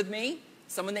honest with me?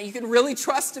 Someone that you can really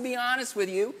trust to be honest with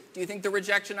you. Do you think the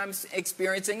rejection I'm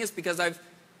experiencing is because I've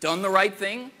done the right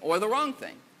thing or the wrong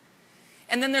thing?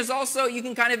 And then there's also, you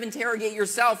can kind of interrogate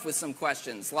yourself with some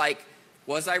questions like,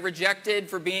 was I rejected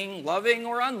for being loving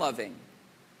or unloving?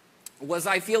 Was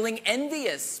I feeling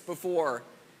envious before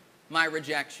my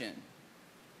rejection?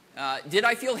 Did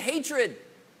I feel hatred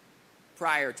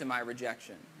prior to my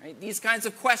rejection? Right? These kinds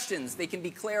of questions, they can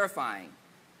be clarifying.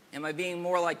 Am I being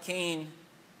more like Cain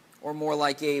or more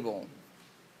like Abel?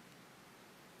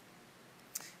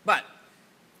 But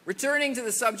returning to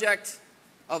the subject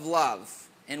of love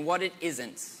and what it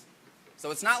isn't.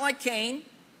 So it's not like Cain.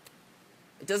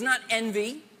 It does not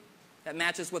envy. That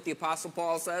matches what the Apostle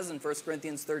Paul says in 1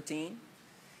 Corinthians 13.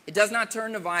 It does not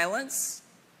turn to violence.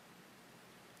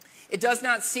 It does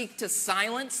not seek to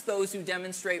silence those who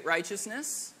demonstrate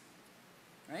righteousness.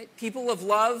 Right? People of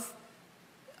love,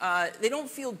 they don't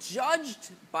feel judged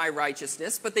by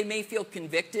righteousness, but they may feel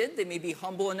convicted. They may be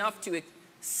humble enough to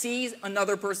see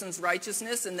another person's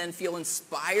righteousness and then feel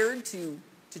inspired to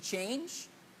change,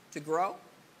 to grow.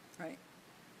 Right?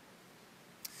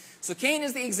 So Cain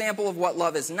is the example of what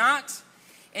love is not.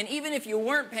 And even if you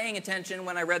weren't paying attention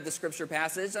when I read the scripture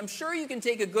passage, I'm sure you can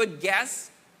take a good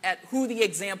guess at who the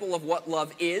example of what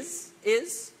love is,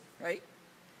 right?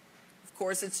 Of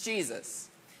course, it's Jesus.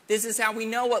 This is how we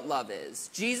know what love is.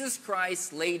 Jesus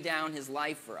Christ laid down his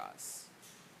life for us.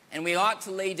 And we ought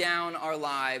to lay down our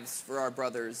lives for our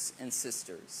brothers and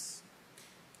sisters.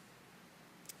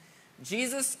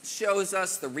 Jesus shows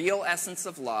us the real essence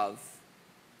of love.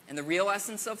 And the real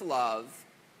essence of love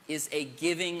is a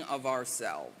giving of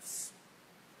ourselves.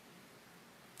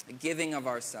 A giving of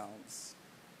ourselves.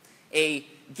 A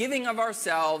giving of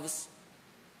ourselves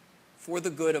for the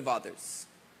good of others.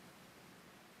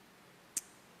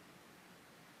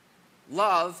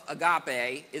 Love,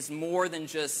 agape, is more than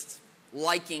just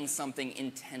liking something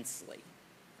intensely.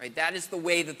 Right? That is the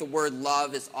way that the word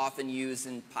love is often used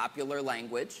in popular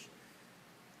language.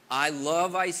 I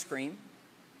love ice cream,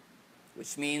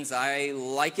 which means I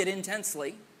like it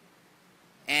intensely.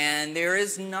 And there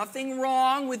is nothing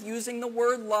wrong with using the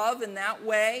word love in that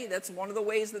way. That's one of the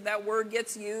ways that that word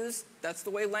gets used. That's the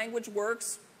way language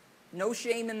works. No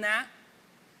shame in that.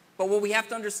 But what we have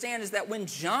to understand is that when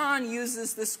John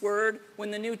uses this word,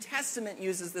 when the New Testament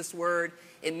uses this word,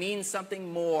 it means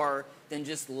something more than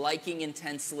just liking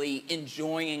intensely,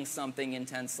 enjoying something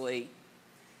intensely.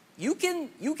 You can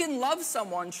love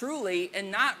someone truly and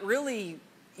not really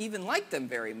even like them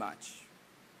very much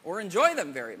or enjoy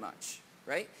them very much,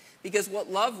 right? Because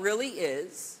what love really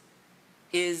is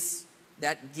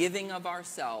that giving of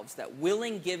ourselves, that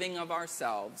willing giving of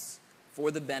ourselves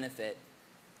for the benefit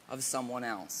of someone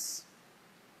else.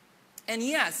 And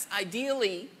yes,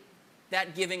 ideally,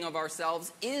 that giving of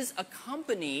ourselves is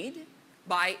accompanied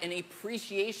by an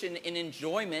appreciation and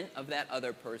enjoyment of that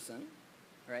other person,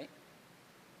 right?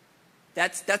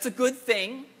 That's a good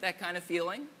thing, that kind of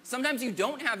feeling. Sometimes you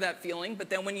don't have that feeling, but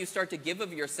then when you start to give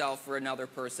of yourself for another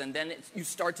person, then you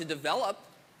start to develop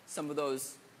some of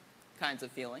those kinds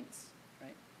of feelings,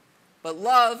 right? But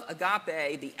love,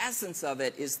 agape, the essence of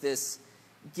it is this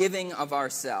giving of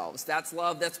ourselves. That's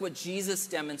love. That's what Jesus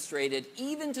demonstrated,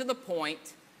 even to the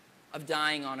point of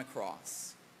dying on a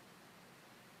cross.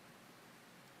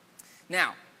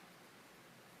 Now,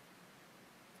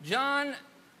 John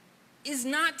is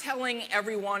not telling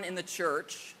everyone in the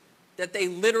church that they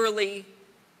literally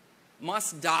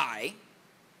must die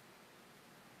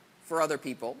for other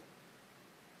people.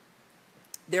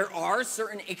 There are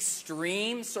certain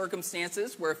extreme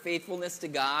circumstances where faithfulness to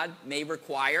God may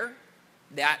require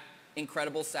that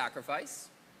incredible sacrifice.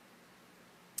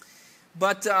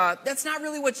 But that's not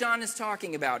really what John is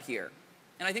talking about here.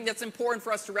 And I think that's important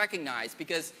for us to recognize,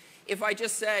 because if I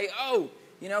just say, oh,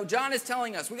 John is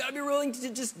telling us we got to be willing to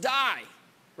just die,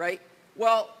 right?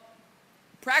 Well,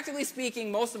 practically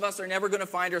speaking, most of us are never going to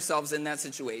find ourselves in that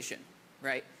situation,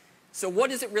 right? So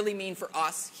what does it really mean for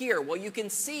us here? Well, you can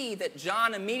see that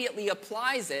John immediately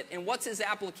applies it, and what's his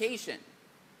application?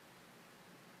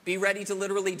 Be ready to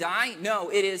literally die? No,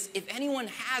 it is, if anyone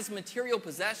has material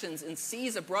possessions and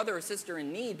sees a brother or sister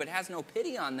in need but has no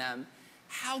pity on them,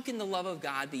 how can the love of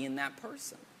God be in that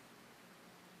person?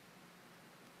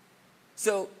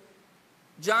 So,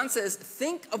 John says,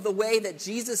 think of the way that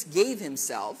Jesus gave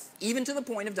himself, even to the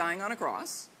point of dying on a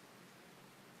cross.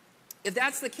 If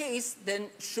that's the case, then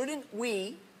shouldn't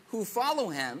we, who follow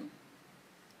him,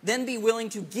 then be willing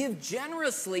to give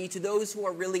generously to those who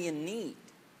are really in need?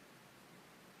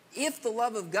 If the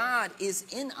love of God is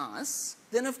in us,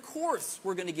 then of course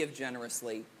we're going to give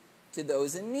generously to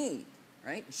those in need,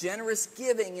 right? Generous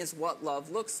giving is what love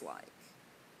looks like.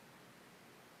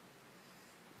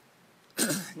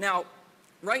 Now,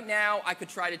 right now, I could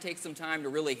try to take some time to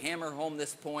really hammer home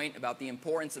this point about the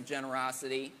importance of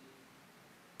generosity.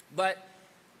 But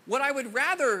what I would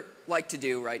rather like to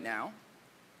do right now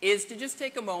is to just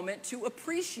take a moment to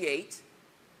appreciate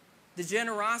the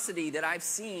generosity that I've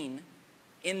seen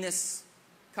in this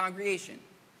congregation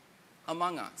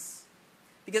among us.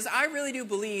 Because I really do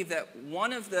believe that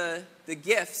one of the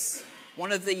gifts,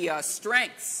 one of the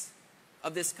strengths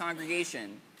of this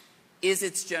congregation is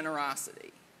its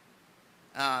generosity.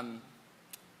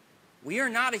 We are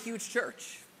not a huge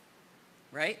church,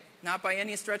 right? Not by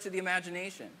any stretch of the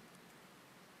imagination.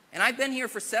 And I've been here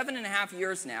for 7.5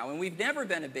 years now, and we've never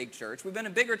been a big church. We've been a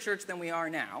bigger church than we are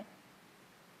now.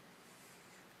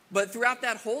 But throughout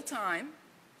that whole time,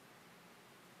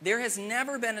 there has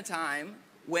never been a time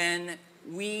when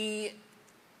we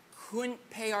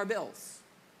couldn't pay our bills,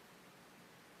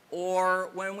 or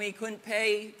when we couldn't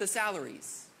pay the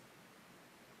salaries,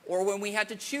 or when we had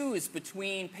to choose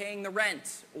between paying the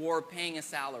rent or paying a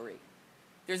salary.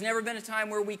 There's never been a time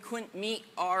where we couldn't meet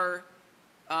our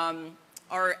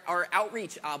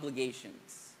outreach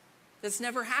obligations. That's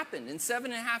never happened in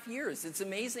 7.5 years. It's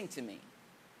amazing to me.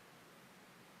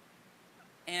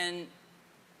 And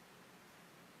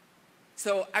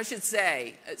so I should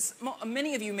say,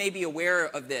 many of you may be aware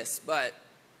of this, but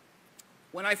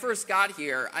when I first got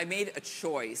here, I made a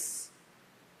choice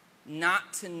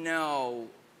not to know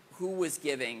who was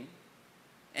giving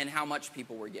and how much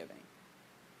people were giving,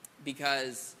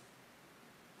 because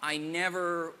I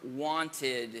never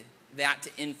wanted that to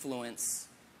influence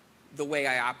the way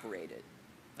I operated.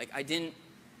 Like I didn't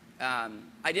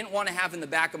want to have in the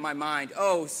back of my mind,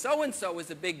 oh, so-and-so is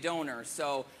a big donor,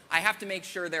 so I have to make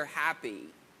sure they're happy,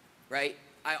 right?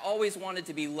 I always wanted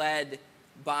to be led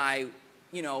by,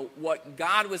 what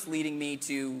God was leading me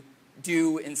to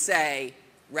do and say,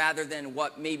 rather than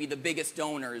what maybe the biggest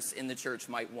donors in the church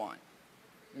might want.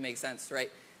 It makes sense,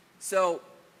 right? So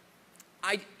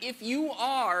if you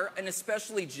are an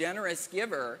especially generous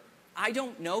giver, I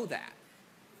don't know that.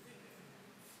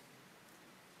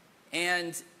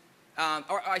 And,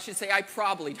 or I should say, I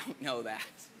probably don't know that.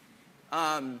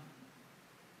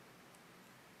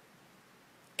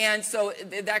 And so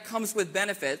that comes with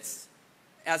benefits,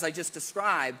 as I just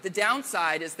described. The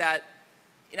downside is that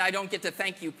I don't get to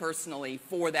thank you personally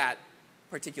for that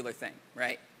particular thing,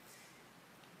 right?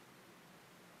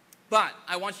 But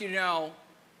I want you to know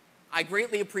I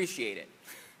greatly appreciate it.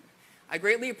 I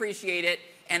greatly appreciate it,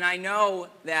 and I know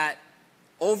that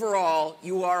overall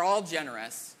you are all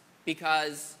generous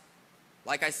because,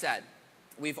 like I said,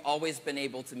 we've always been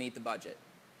able to meet the budget.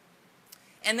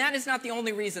 And that is not the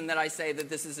only reason that I say that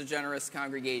this is a generous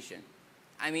congregation.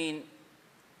 I mean,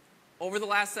 over the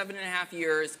last 7.5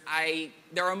 years,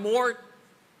 there are more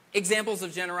examples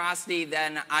of generosity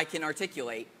than I can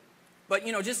articulate. But,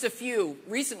 just a few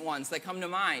recent ones that come to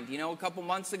mind. A couple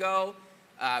months ago,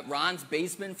 Ron's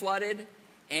basement flooded.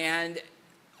 And,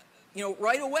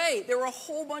 right away, there were a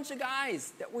whole bunch of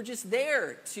guys that were just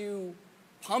there to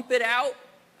pump it out.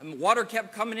 And water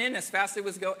kept coming in as fast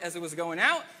as it was going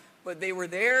out. But they were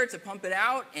there to pump it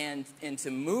out and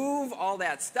to move all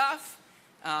that stuff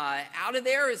out of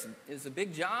there is a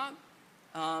big job.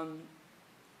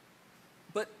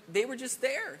 But they were just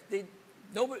there.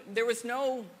 There was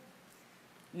no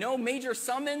major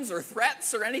summons or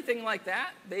threats or anything like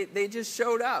that. They just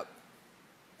showed up.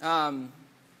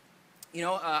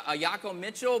 Ayako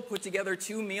Mitchell put together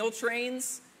 2 meal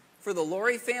trains for the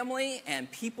Laurie family,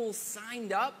 and people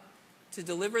signed up to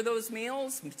deliver those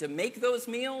meals, to make those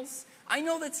meals. I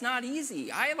know that's not easy.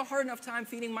 I have a hard enough time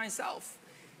feeding myself,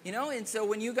 and so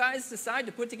when you guys decide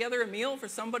to put together a meal for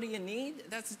somebody in need,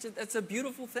 that's a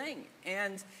beautiful thing.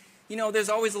 And, there's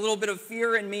always a little bit of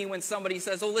fear in me when somebody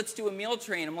says, oh, let's do a meal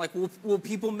train. I'm like, will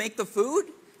people make the food?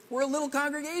 We're a little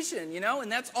congregation,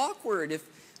 and that's awkward if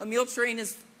a meal train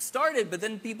is started, but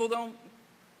then people don't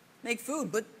make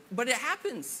food. But it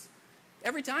happens.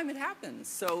 Every time it happens.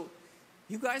 So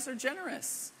you guys are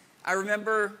generous. I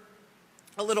remember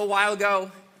a little while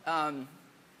ago,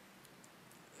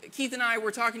 Keith and I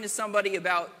were talking to somebody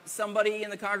about somebody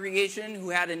in the congregation who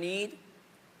had a need.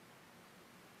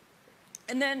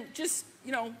 And then just,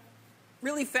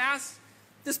 really fast,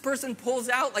 this person pulls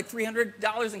out like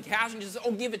 $300 in cash and just says,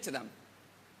 oh, give it to them.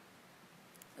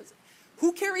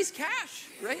 Who carries cash,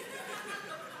 right?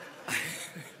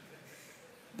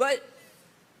 But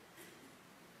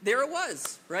there it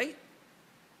was, right?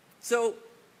 So,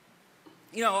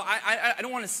 I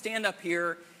don't want to stand up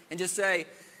here and just say,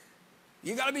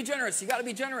 you got to be generous, you got to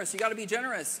be generous, you got to be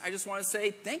generous. I just want to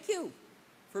say thank you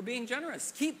for being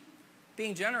generous. Keep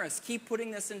being generous. Keep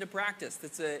putting this into practice.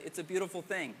 It's a beautiful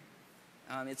thing.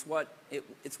 It's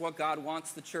what God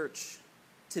wants the church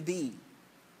to be.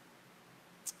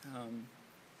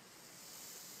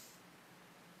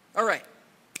 All right.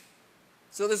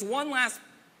 So there's one last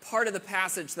part of the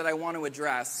passage that I want to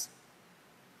address.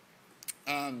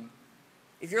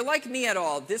 If you're like me at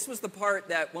all, this was the part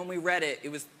that when we read it,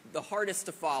 it was the hardest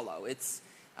to follow. It's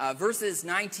verses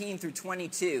 19 through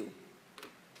 22.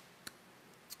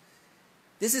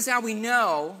 This is how we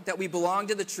know that we belong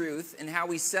to the truth and how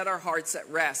we set our hearts at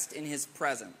rest in his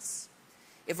presence.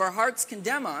 If our hearts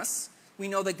condemn us, we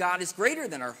know that God is greater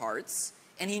than our hearts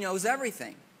and he knows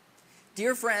everything.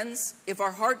 Dear friends, if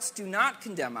our hearts do not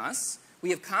condemn us, we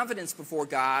have confidence before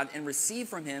God and receive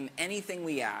from him anything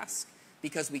we ask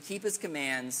because we keep his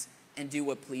commands and do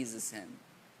what pleases him.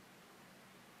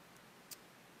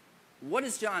 What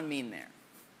does John mean there?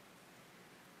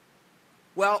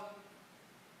 Well,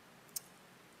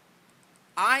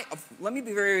 let me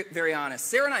be very, very honest.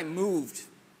 Sarah and I moved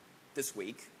this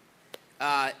week,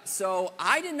 so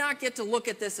I did not get to look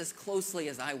at this as closely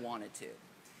as I wanted to.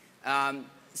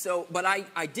 But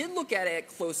I did look at it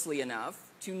closely enough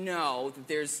to know that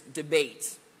there's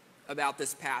debate about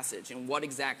this passage and what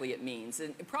exactly it means.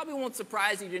 And it probably won't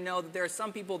surprise you to know that there are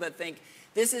some people that think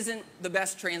this isn't the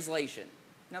best translation.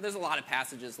 Now, there's a lot of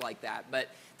passages like that, but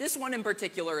this one in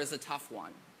particular is a tough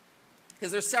one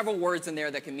because there's several words in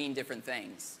there that can mean different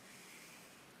things.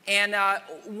 And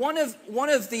one of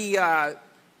the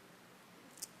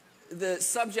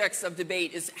subjects of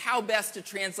debate is how best to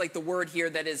translate the word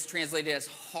here that is translated as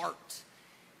heart.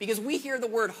 Because we hear the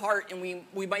word heart and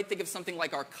we might think of something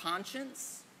like our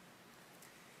conscience.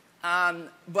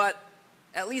 But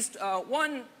at least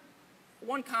one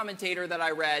commentator that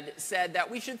I read said that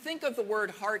we should think of the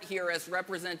word heart here as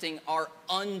representing our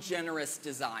ungenerous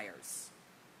desires.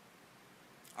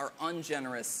 Our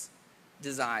ungenerous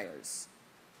desires.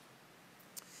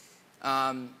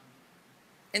 And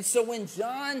so when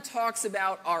John talks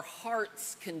about our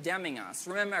hearts condemning us,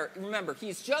 remember,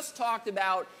 he's just talked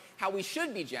about how we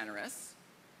should be generous,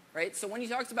 right? So when he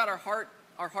talks about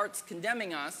our hearts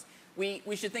condemning us,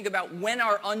 we should think about when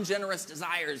our ungenerous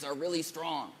desires are really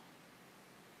strong.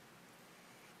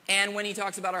 And when he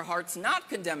talks about our hearts not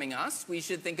condemning us, we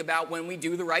should think about when we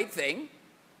do the right thing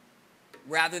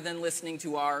rather than listening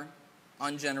to our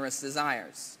ungenerous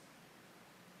desires.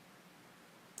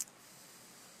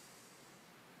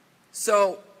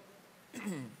 So,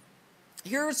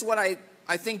 here's what I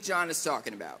think John is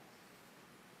talking about.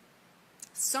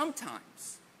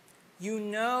 Sometimes you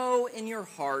know in your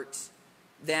heart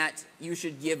that you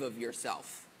should give of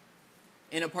yourself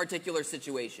in a particular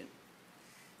situation,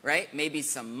 right? Maybe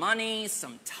some money,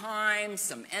 some time,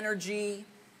 some energy,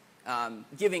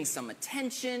 giving some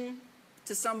attention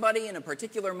to somebody in a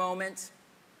particular moment.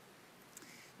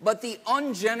 But the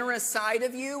ungenerous side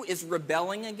of you is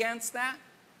rebelling against that,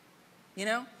 you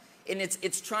know? And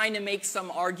it's trying to make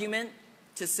some argument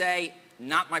to say,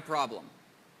 not my problem.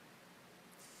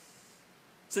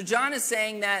 So John is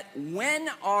saying that when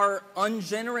our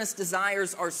ungenerous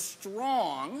desires are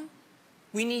strong,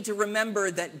 we need to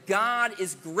remember that God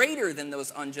is greater than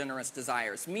those ungenerous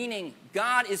desires, meaning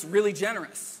God is really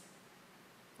generous,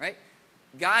 right?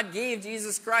 God gave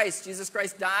Jesus Christ. Jesus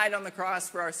Christ died on the cross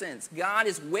for our sins. God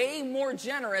is way more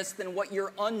generous than what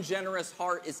your ungenerous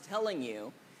heart is telling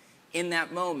you in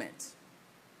that moment.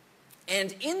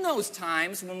 And in those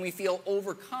times when we feel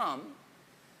overcome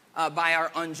by our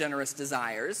ungenerous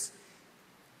desires,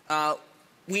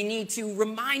 we need to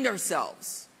remind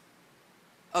ourselves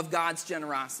of God's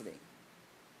generosity.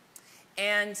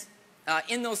 And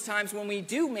in those times when we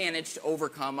do manage to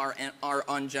overcome our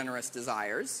ungenerous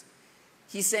desires,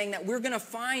 he's saying that we're going to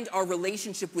find our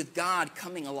relationship with God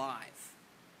coming alive.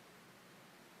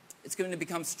 It's going to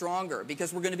become stronger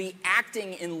because we're going to be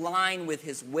acting in line with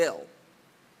his will.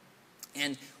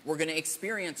 And we're going to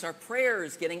experience our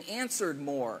prayers getting answered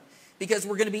more because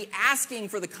we're going to be asking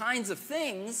for the kinds of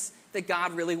things that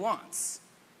God really wants.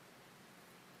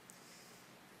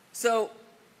 So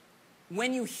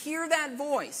when you hear that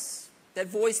voice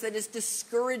that is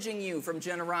discouraging you from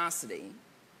generosity,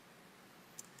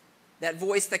 that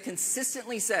voice that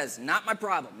consistently says, not my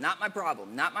problem, not my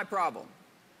problem, not my problem,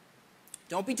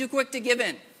 don't be too quick to give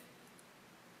in.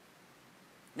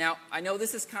 Now, I know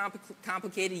this is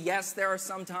complicated. Yes, there are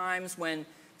some times when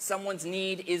someone's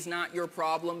need is not your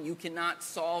problem. You cannot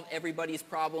solve everybody's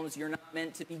problems. You're not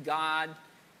meant to be God.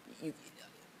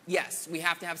 Yes, we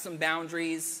have to have some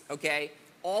boundaries, okay?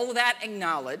 All of that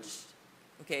acknowledged,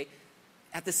 okay?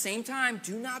 At the same time,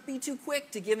 do not be too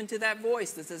quick to give into that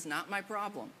voice that says, not my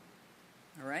problem,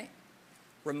 all right?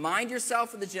 Remind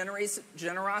yourself of the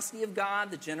generosity of God,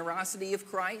 the generosity of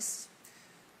Christ,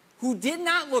 who did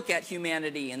not look at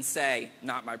humanity and say,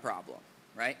 not my problem,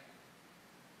 right?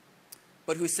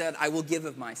 But who said, I will give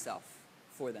of myself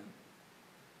for them.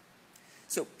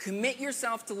 So commit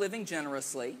yourself to living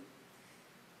generously,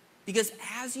 because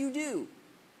as you do,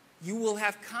 you will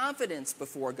have confidence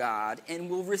before God and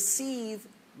will receive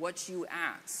what you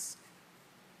ask.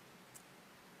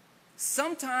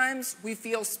 Sometimes we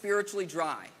feel spiritually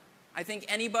dry. I think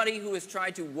anybody who has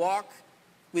tried to walk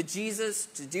with Jesus,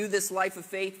 to do this life of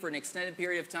faith for an extended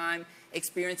period of time,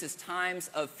 experiences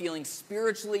times of feeling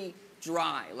spiritually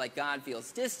dry, like God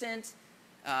feels distant,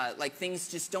 like things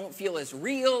just don't feel as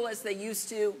real as they used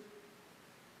to.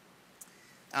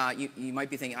 You might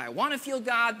be thinking, I want to feel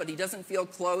God, but he doesn't feel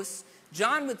close.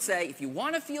 John would say, if you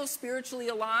want to feel spiritually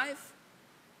alive,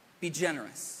 be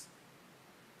generous.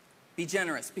 Be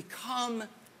generous. Become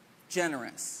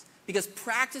generous. Because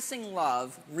practicing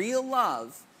love, real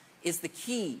love, is the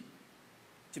key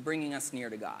to bringing us near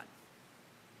to God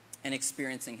and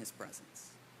experiencing his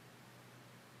presence.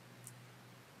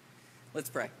 Let's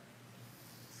pray.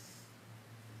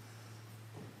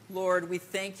 Lord, we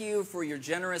thank you for your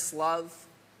generous love.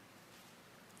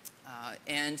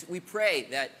 And we pray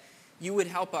that you would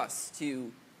help us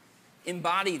to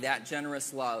embody that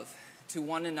generous love to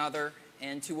one another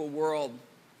and to a world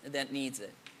that needs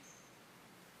it.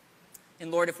 And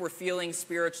Lord, if we're feeling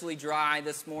spiritually dry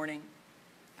this morning,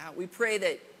 we pray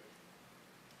that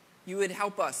you would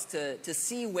help us to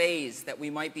see ways that we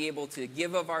might be able to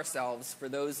give of ourselves for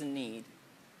those in need.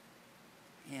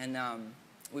 And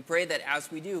we pray that as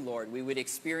we do, Lord, we would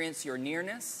experience your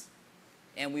nearness,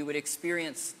 and we would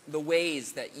experience the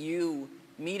ways that you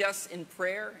meet us in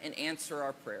prayer and answer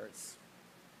our prayers.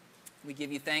 We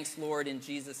give you thanks, Lord, in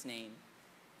Jesus' name.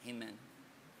 Amen.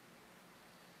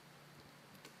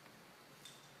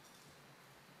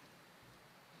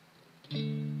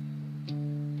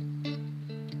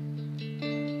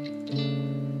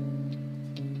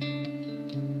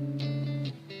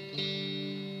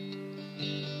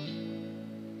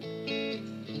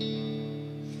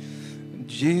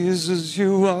 Jesus,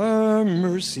 you are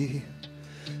mercy.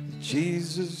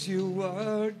 Jesus, you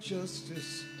are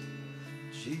justice.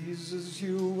 Jesus,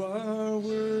 you are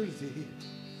worthy.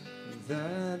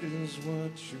 That is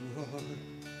what you are.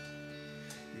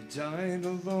 You died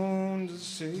alone to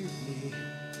save me.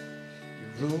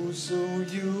 You rose so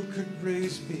you could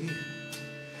raise me.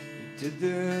 You did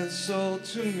this all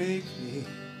to make me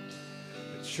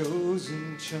a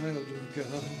chosen child of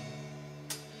God.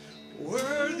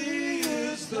 Worthy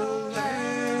is the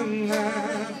Lamb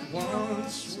that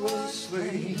once was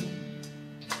slain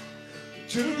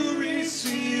to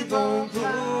receive all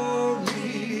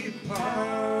glory,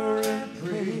 power, and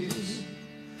praise.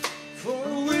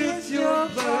 For with your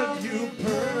blood you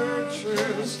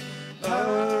purchased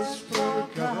us for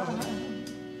God.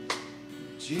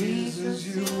 Jesus,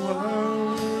 you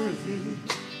are worthy.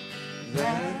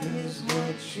 That is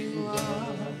what you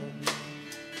are.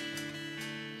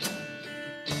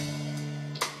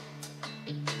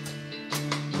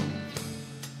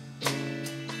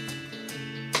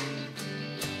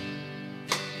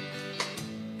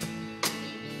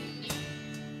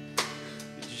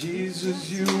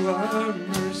 Jesus, you are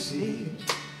mercy.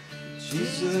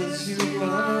 Jesus, you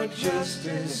are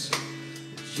justice.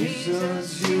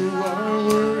 Jesus, you are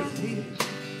worthy.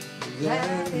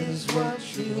 That is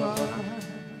what you are.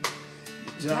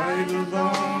 You died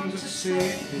alone to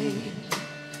save me.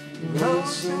 You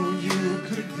rose so you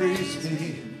could raise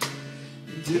me.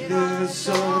 You did this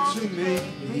all to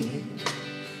make me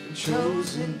a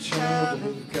chosen child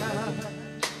of God.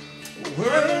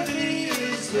 Worthy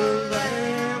is the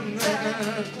Lamb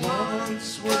that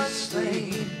once was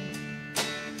slain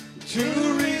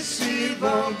to receive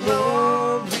all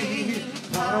glory,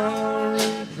 power,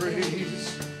 and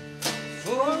praise.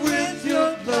 For with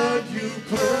your blood you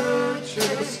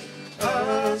purchased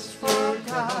us for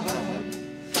God.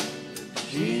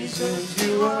 Jesus,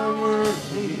 you are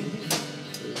worthy.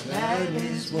 That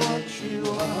is what you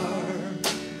are.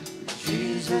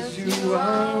 Jesus, you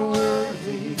are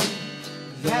worthy.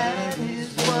 That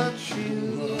is what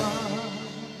you are.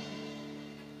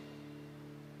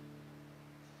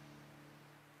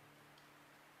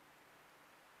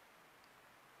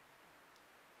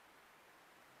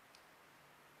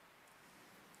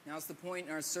 Now's the point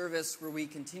in our service where we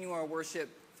continue our worship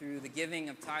through the giving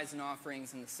of tithes and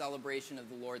offerings and the celebration of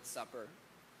the Lord's Supper.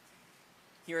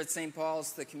 Here at St.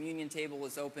 Paul's, the communion table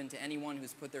is open to anyone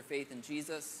who's put their faith in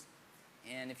Jesus.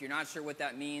 And if you're not sure what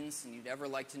that means and you'd ever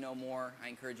like to know more, I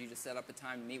encourage you to set up a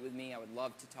time to meet with me. I would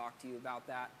love to talk to you about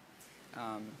that.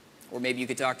 Or maybe you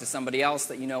could talk to somebody else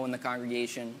that you know in the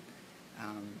congregation.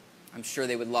 I'm sure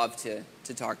they would love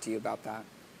to talk to you about that.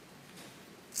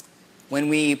 When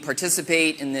we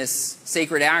participate in this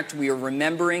sacred act, we are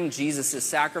remembering Jesus'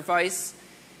 sacrifice,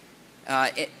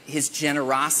 his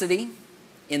generosity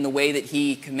in the way that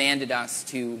he commanded us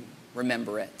to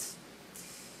remember it.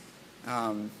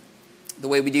 The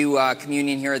way we do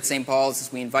communion here at St. Paul's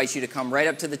is we invite you to come right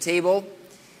up to the table,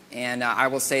 and I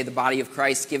will say the body of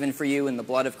Christ given for you and the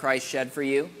blood of Christ shed for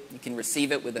you. You can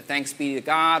receive it with a thanks be to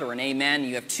God or an amen.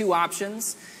 You have two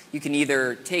options. You can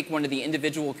either take one of the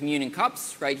individual communion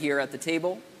cups right here at the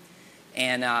table,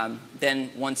 and then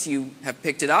once you have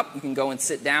picked it up, you can go and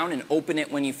sit down and open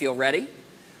it when you feel ready.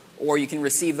 Or you can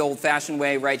receive the old-fashioned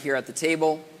way right here at the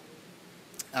table.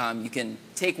 You can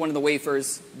take one of the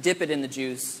wafers, dip it in the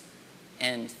juice,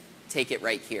 and take it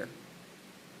right here.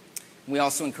 We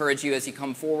also encourage you as you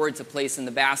come forward to place in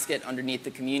the basket underneath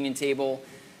the communion table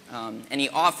any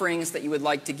offerings that you would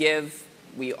like to give.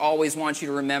 We always want you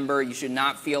to remember you should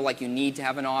not feel like you need to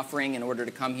have an offering in order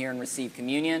to come here and receive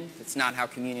communion. That's not how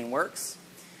communion works.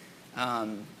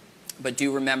 But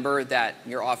do remember that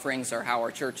your offerings are how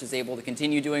our church is able to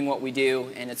continue doing what we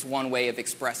do, and it's one way of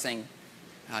expressing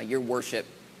your worship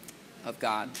of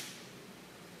God.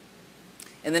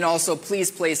 And then also,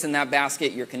 please place in that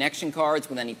basket your connection cards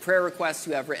with any prayer requests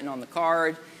you have written on the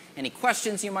card, any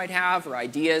questions you might have, or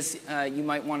ideas you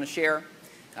might want to share.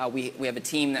 We have a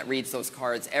team that reads those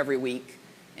cards every week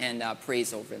and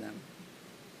prays over them.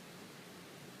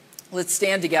 Let's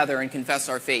stand together and confess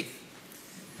our faith.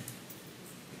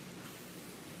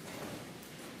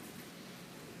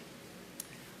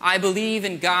 I believe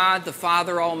in God, the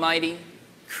Father Almighty,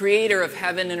 creator of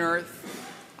heaven and earth.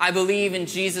 I believe in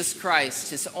Jesus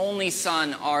Christ, his only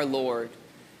Son, our Lord.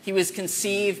 He was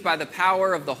conceived by the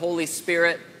power of the Holy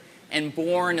Spirit and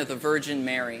born of the Virgin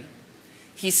Mary.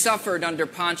 He suffered under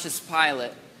Pontius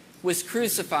Pilate, was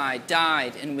crucified,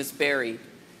 died, and was buried.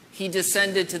 He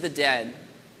descended to the dead.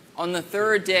 On the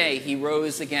third day, he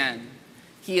rose again.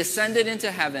 He ascended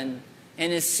into heaven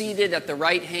and is seated at the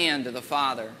right hand of the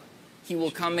Father. he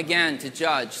will come again to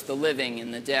judge the living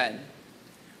and the dead.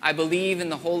 I believe in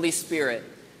the Holy Spirit,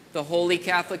 the Holy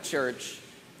Catholic Church,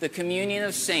 the communion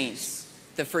of saints,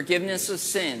 the forgiveness of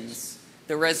sins,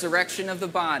 the resurrection of the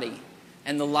body,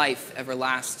 and the life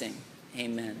everlasting.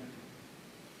 Amen.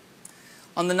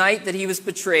 On the night that he was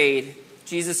betrayed,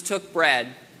 Jesus took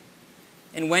bread,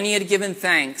 and when he had given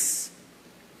thanks,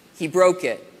 he broke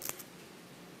it.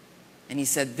 And he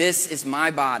said, "This is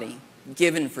my body,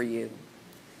 given for you.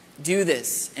 Do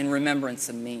this in remembrance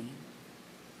of me."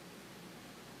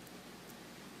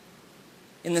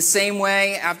 In the same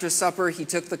way, after supper, he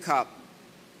took the cup.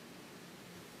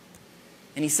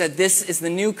 And he said, "This is the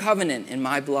new covenant in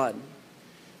my blood.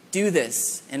 Do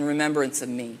this in remembrance of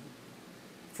me.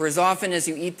 For as often as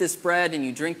you eat this bread and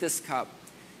you drink this cup,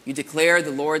 you declare the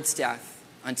Lord's death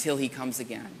until he comes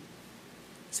again."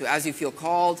 So as you feel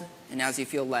called and as you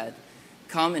feel led,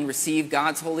 come and receive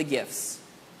God's holy gifts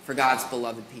for God's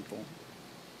beloved people.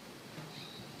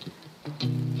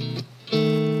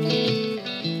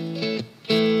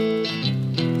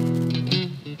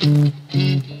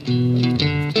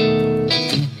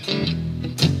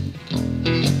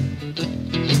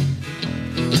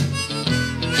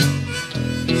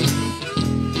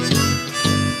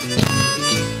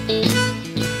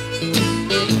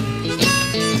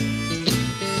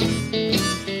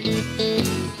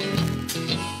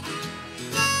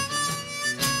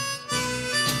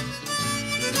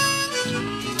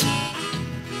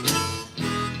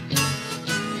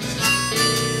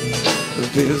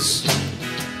 This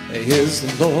is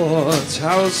the Lord's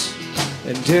house,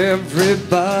 and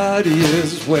everybody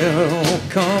is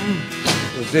welcome.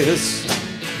 This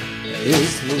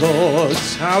is the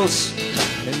Lord's house,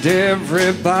 and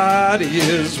everybody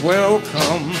is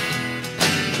welcome.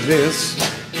 This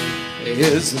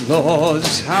is the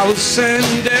Lord's house,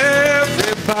 and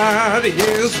everybody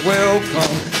is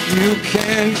welcome. You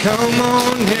can come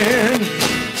on in,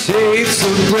 taste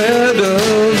the bread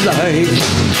of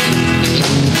life.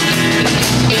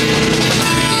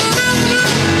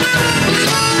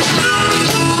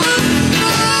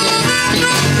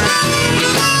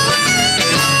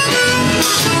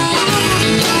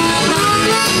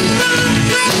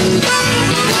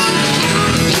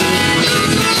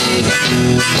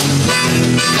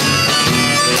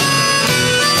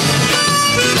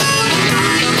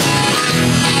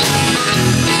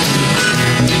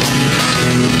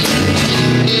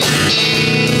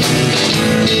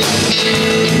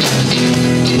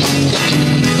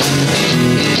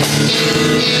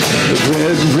 The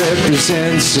bread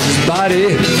represents his body,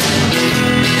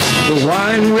 the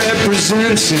wine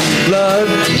represents his blood.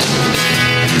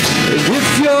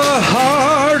 If your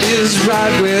heart is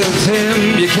right with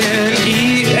him, you can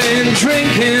eat and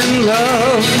drink in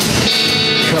love.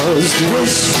 'Cause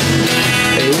this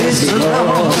is the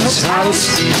Lord's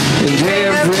house, and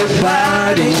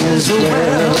everybody is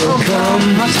welcome.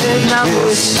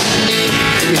 This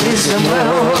is the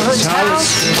Lord's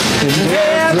house, and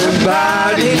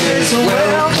everybody is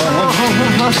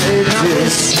welcome.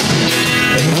 This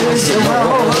is the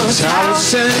Lord's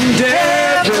house, and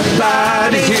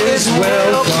everybody is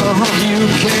welcome. You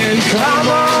can come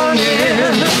on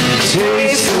in,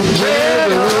 taste the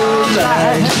bread of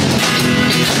life.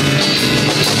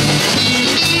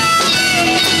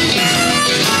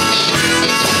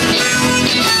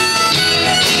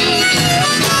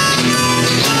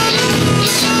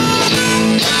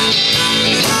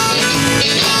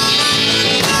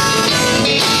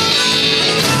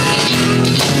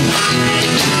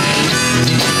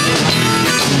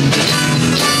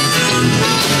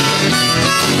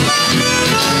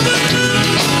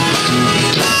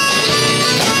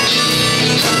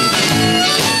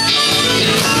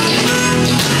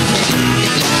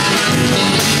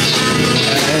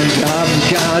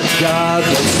 God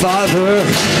the Father,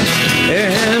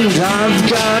 and I've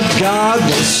got God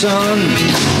the Son,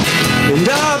 and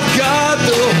I've got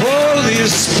the Holy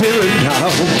Spirit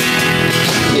now.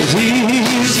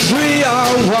 These three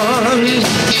are one,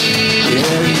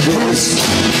 and this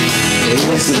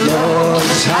is the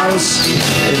Lord's house,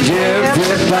 and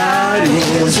everybody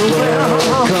is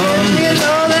welcome.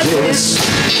 This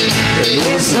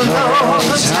is the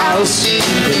Lord's house,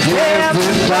 and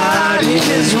everybody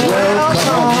is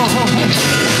welcome.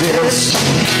 This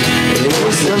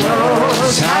is the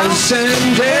Lord's house,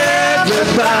 and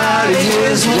everybody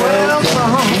is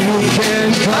welcome. You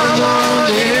can come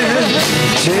on in,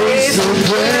 taste the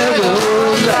bread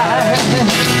of life.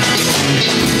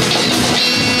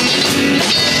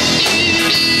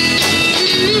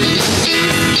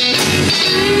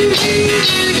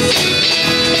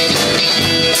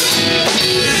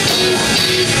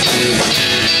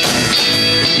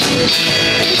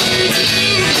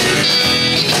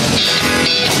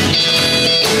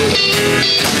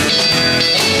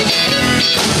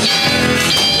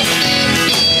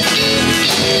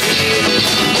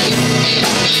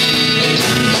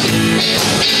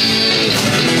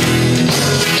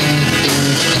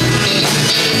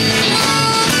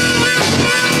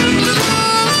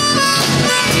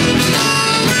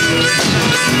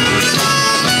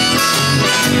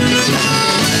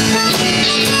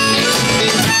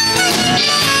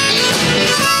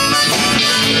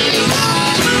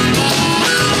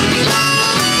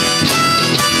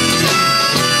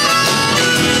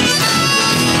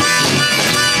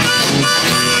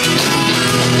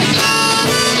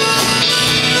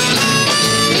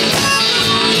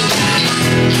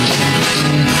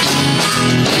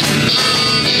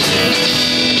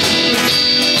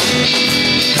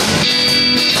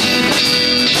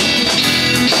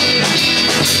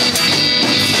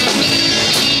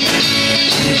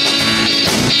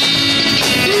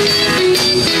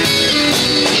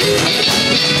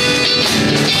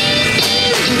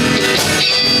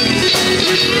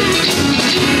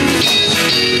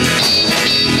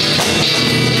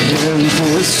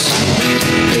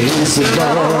 is the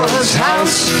Lord's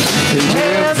house, and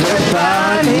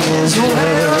everybody is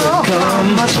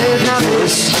welcome. I said, now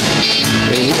this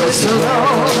is the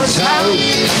Lord's house,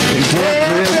 and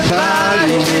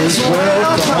everybody is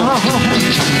welcome.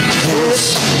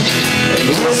 This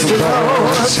is the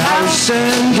Lord's house,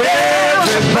 and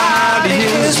everybody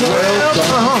is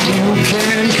welcome. You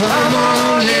can come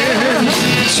on in,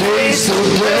 taste the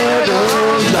bread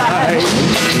of life.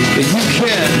 You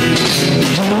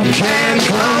can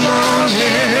come on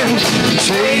in,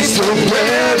 taste the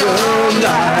bread of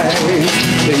life.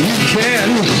 You can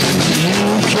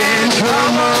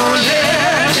come on in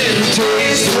and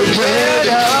taste the bread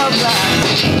of life.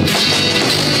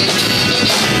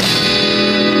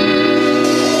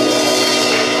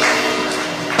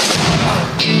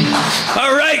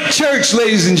 All right, church,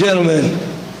 ladies and gentlemen,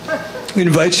 we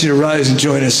invite you to rise and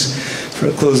join us for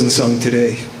a closing song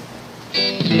today.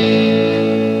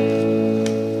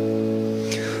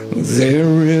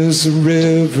 There is a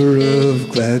river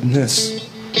of gladness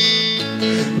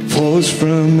pours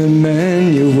from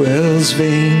Emmanuel's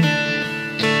vein.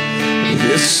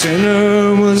 This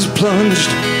sinner was plunged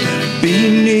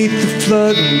beneath the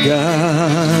flood and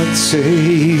God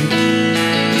saved.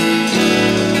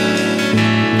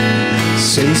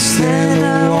 Since then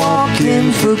I walk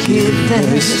in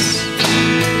forgiveness.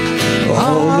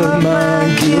 All of my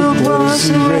guilt was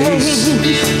erased.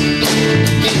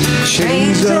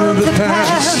 Chains of the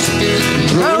past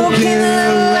broken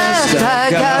at last.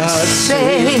 I got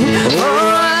saved.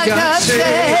 Oh, I got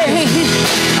saved.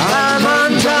 I'm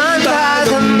undone by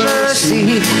the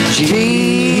mercy,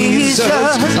 Jesus.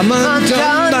 I'm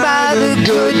undone by the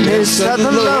goodness of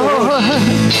the Lord.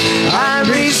 I'm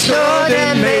restored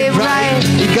and made right.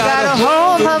 You got a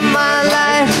hold of my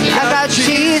life. I got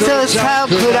Jesus. How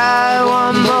could I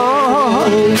want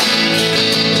more?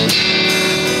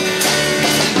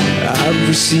 I've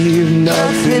received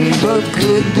nothing but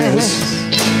goodness.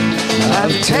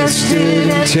 I've tested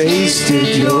and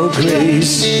tasted your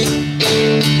grace.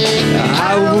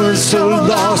 I was so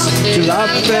lost till I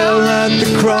fell at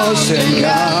the cross and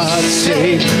God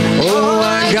saved. Oh,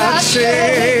 I got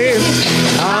saved.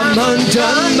 I'm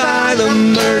undone by the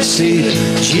mercy,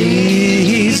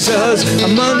 Jesus.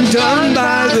 I'm undone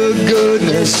by the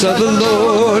goodness of the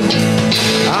Lord.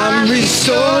 I'm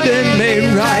restored and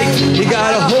made right. You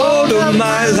got a hold of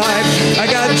my life. I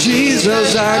got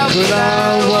Jesus. How could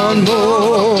I want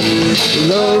more? The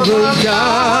love of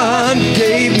God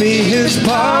gave me His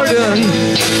pardon.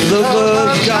 The love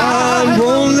of God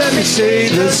won't let me say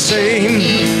the same.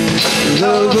 The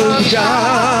love of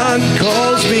God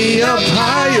calls me up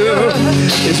higher.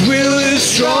 His will is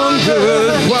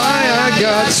stronger. Why I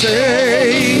got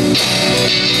saved.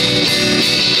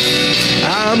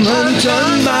 I'm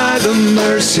undone by the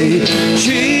mercy,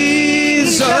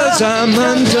 Jesus. I'm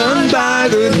undone by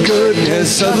the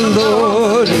goodness of the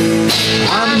Lord.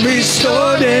 I'm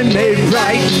restored and made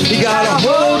right. He got a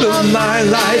hold of my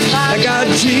life. I got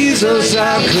Jesus.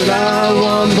 How could I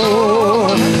want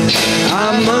more?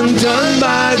 I'm undone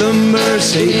by the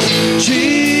mercy,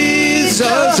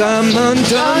 Jesus. I'm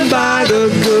undone by the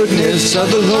goodness of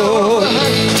the Lord.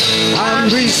 I'm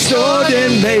restored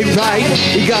and made right.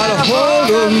 He got a hold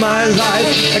of my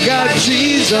life. I got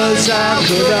Jesus. How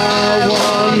could I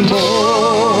want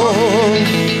more?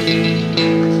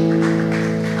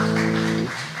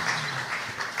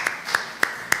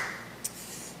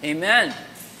 Amen.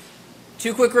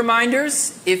 Two quick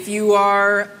reminders. If you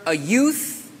are a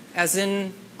youth, as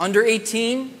in under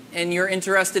 18, and you're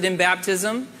interested in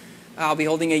baptism, I'll be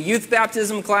holding a youth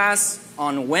baptism class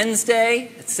on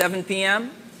Wednesday at 7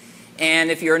 p.m.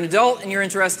 And if you're an adult and you're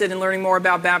interested in learning more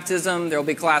about baptism, there will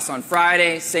be a class on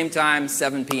Friday, same time,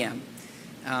 7 p.m.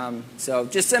 So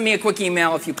just send me a quick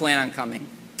email if you plan on coming.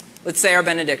 Let's say our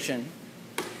benediction.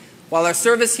 While our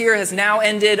service here has now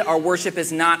ended, our worship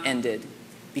has not ended,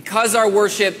 because our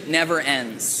worship never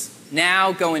ends.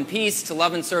 Now go in peace to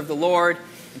love and serve the Lord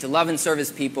and to love and serve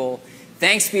His people.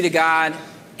 Thanks be to God.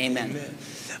 Amen. Amen.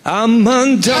 I'm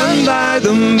undone by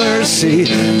the mercy,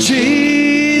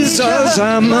 Jesus.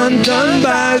 I'm undone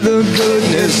by the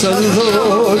goodness of the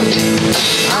Lord.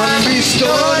 I'm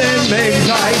restored and made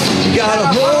right. Got a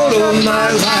hold of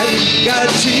my life. Got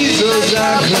Jesus.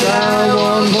 How could I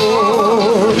want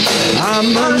more?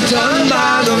 I'm undone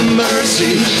by the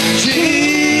mercy,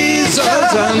 Jesus.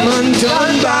 I'm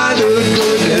undone by the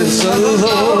goodness of the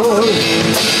Lord.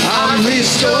 I'm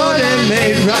restored and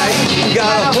made right.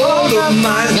 Got a hold of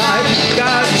my life.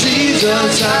 God,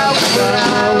 Jesus, how could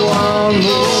I want